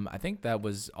 I think that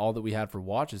was all that we had for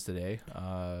watches today.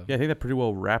 I think that pretty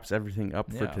well wraps everything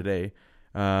up for today.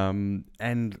 And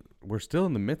we're still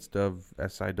in the midst of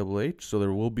SIHH, so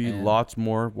there will be lots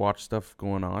more watch stuff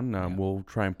going on. We'll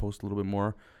try and post a little bit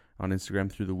more on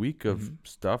Instagram through the week of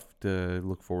stuff to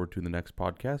look forward to in the next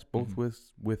podcast, both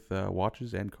with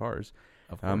watches and cars.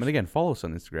 Of course. And again, follow us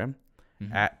on Instagram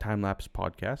at TimeLaps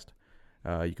Podcast.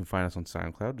 You can find us on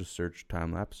SoundCloud. Just search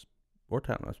TimeLaps or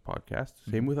TimeLaps Podcast.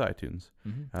 Same with iTunes.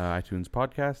 Mm-hmm. iTunes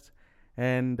Podcast.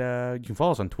 And you can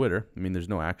follow us on Twitter. I mean, there's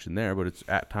no action there, but it's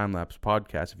at TimeLaps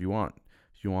Podcast if you want.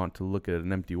 If you want to look at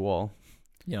an empty wall.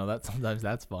 That sometimes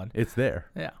that's fun. It's there.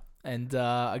 Yeah. And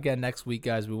again, next week,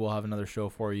 guys, we will have another show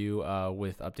for you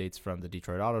with updates from the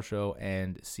Detroit Auto Show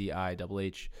and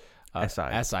SIHH,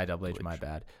 my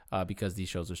bad, because these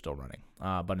shows are still running.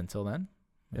 But until then,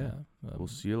 we'll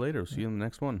see you later. We'll see you in the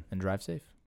next one. And drive safe.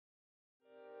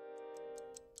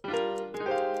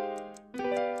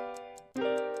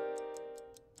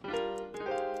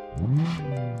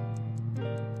 Mm-hmm.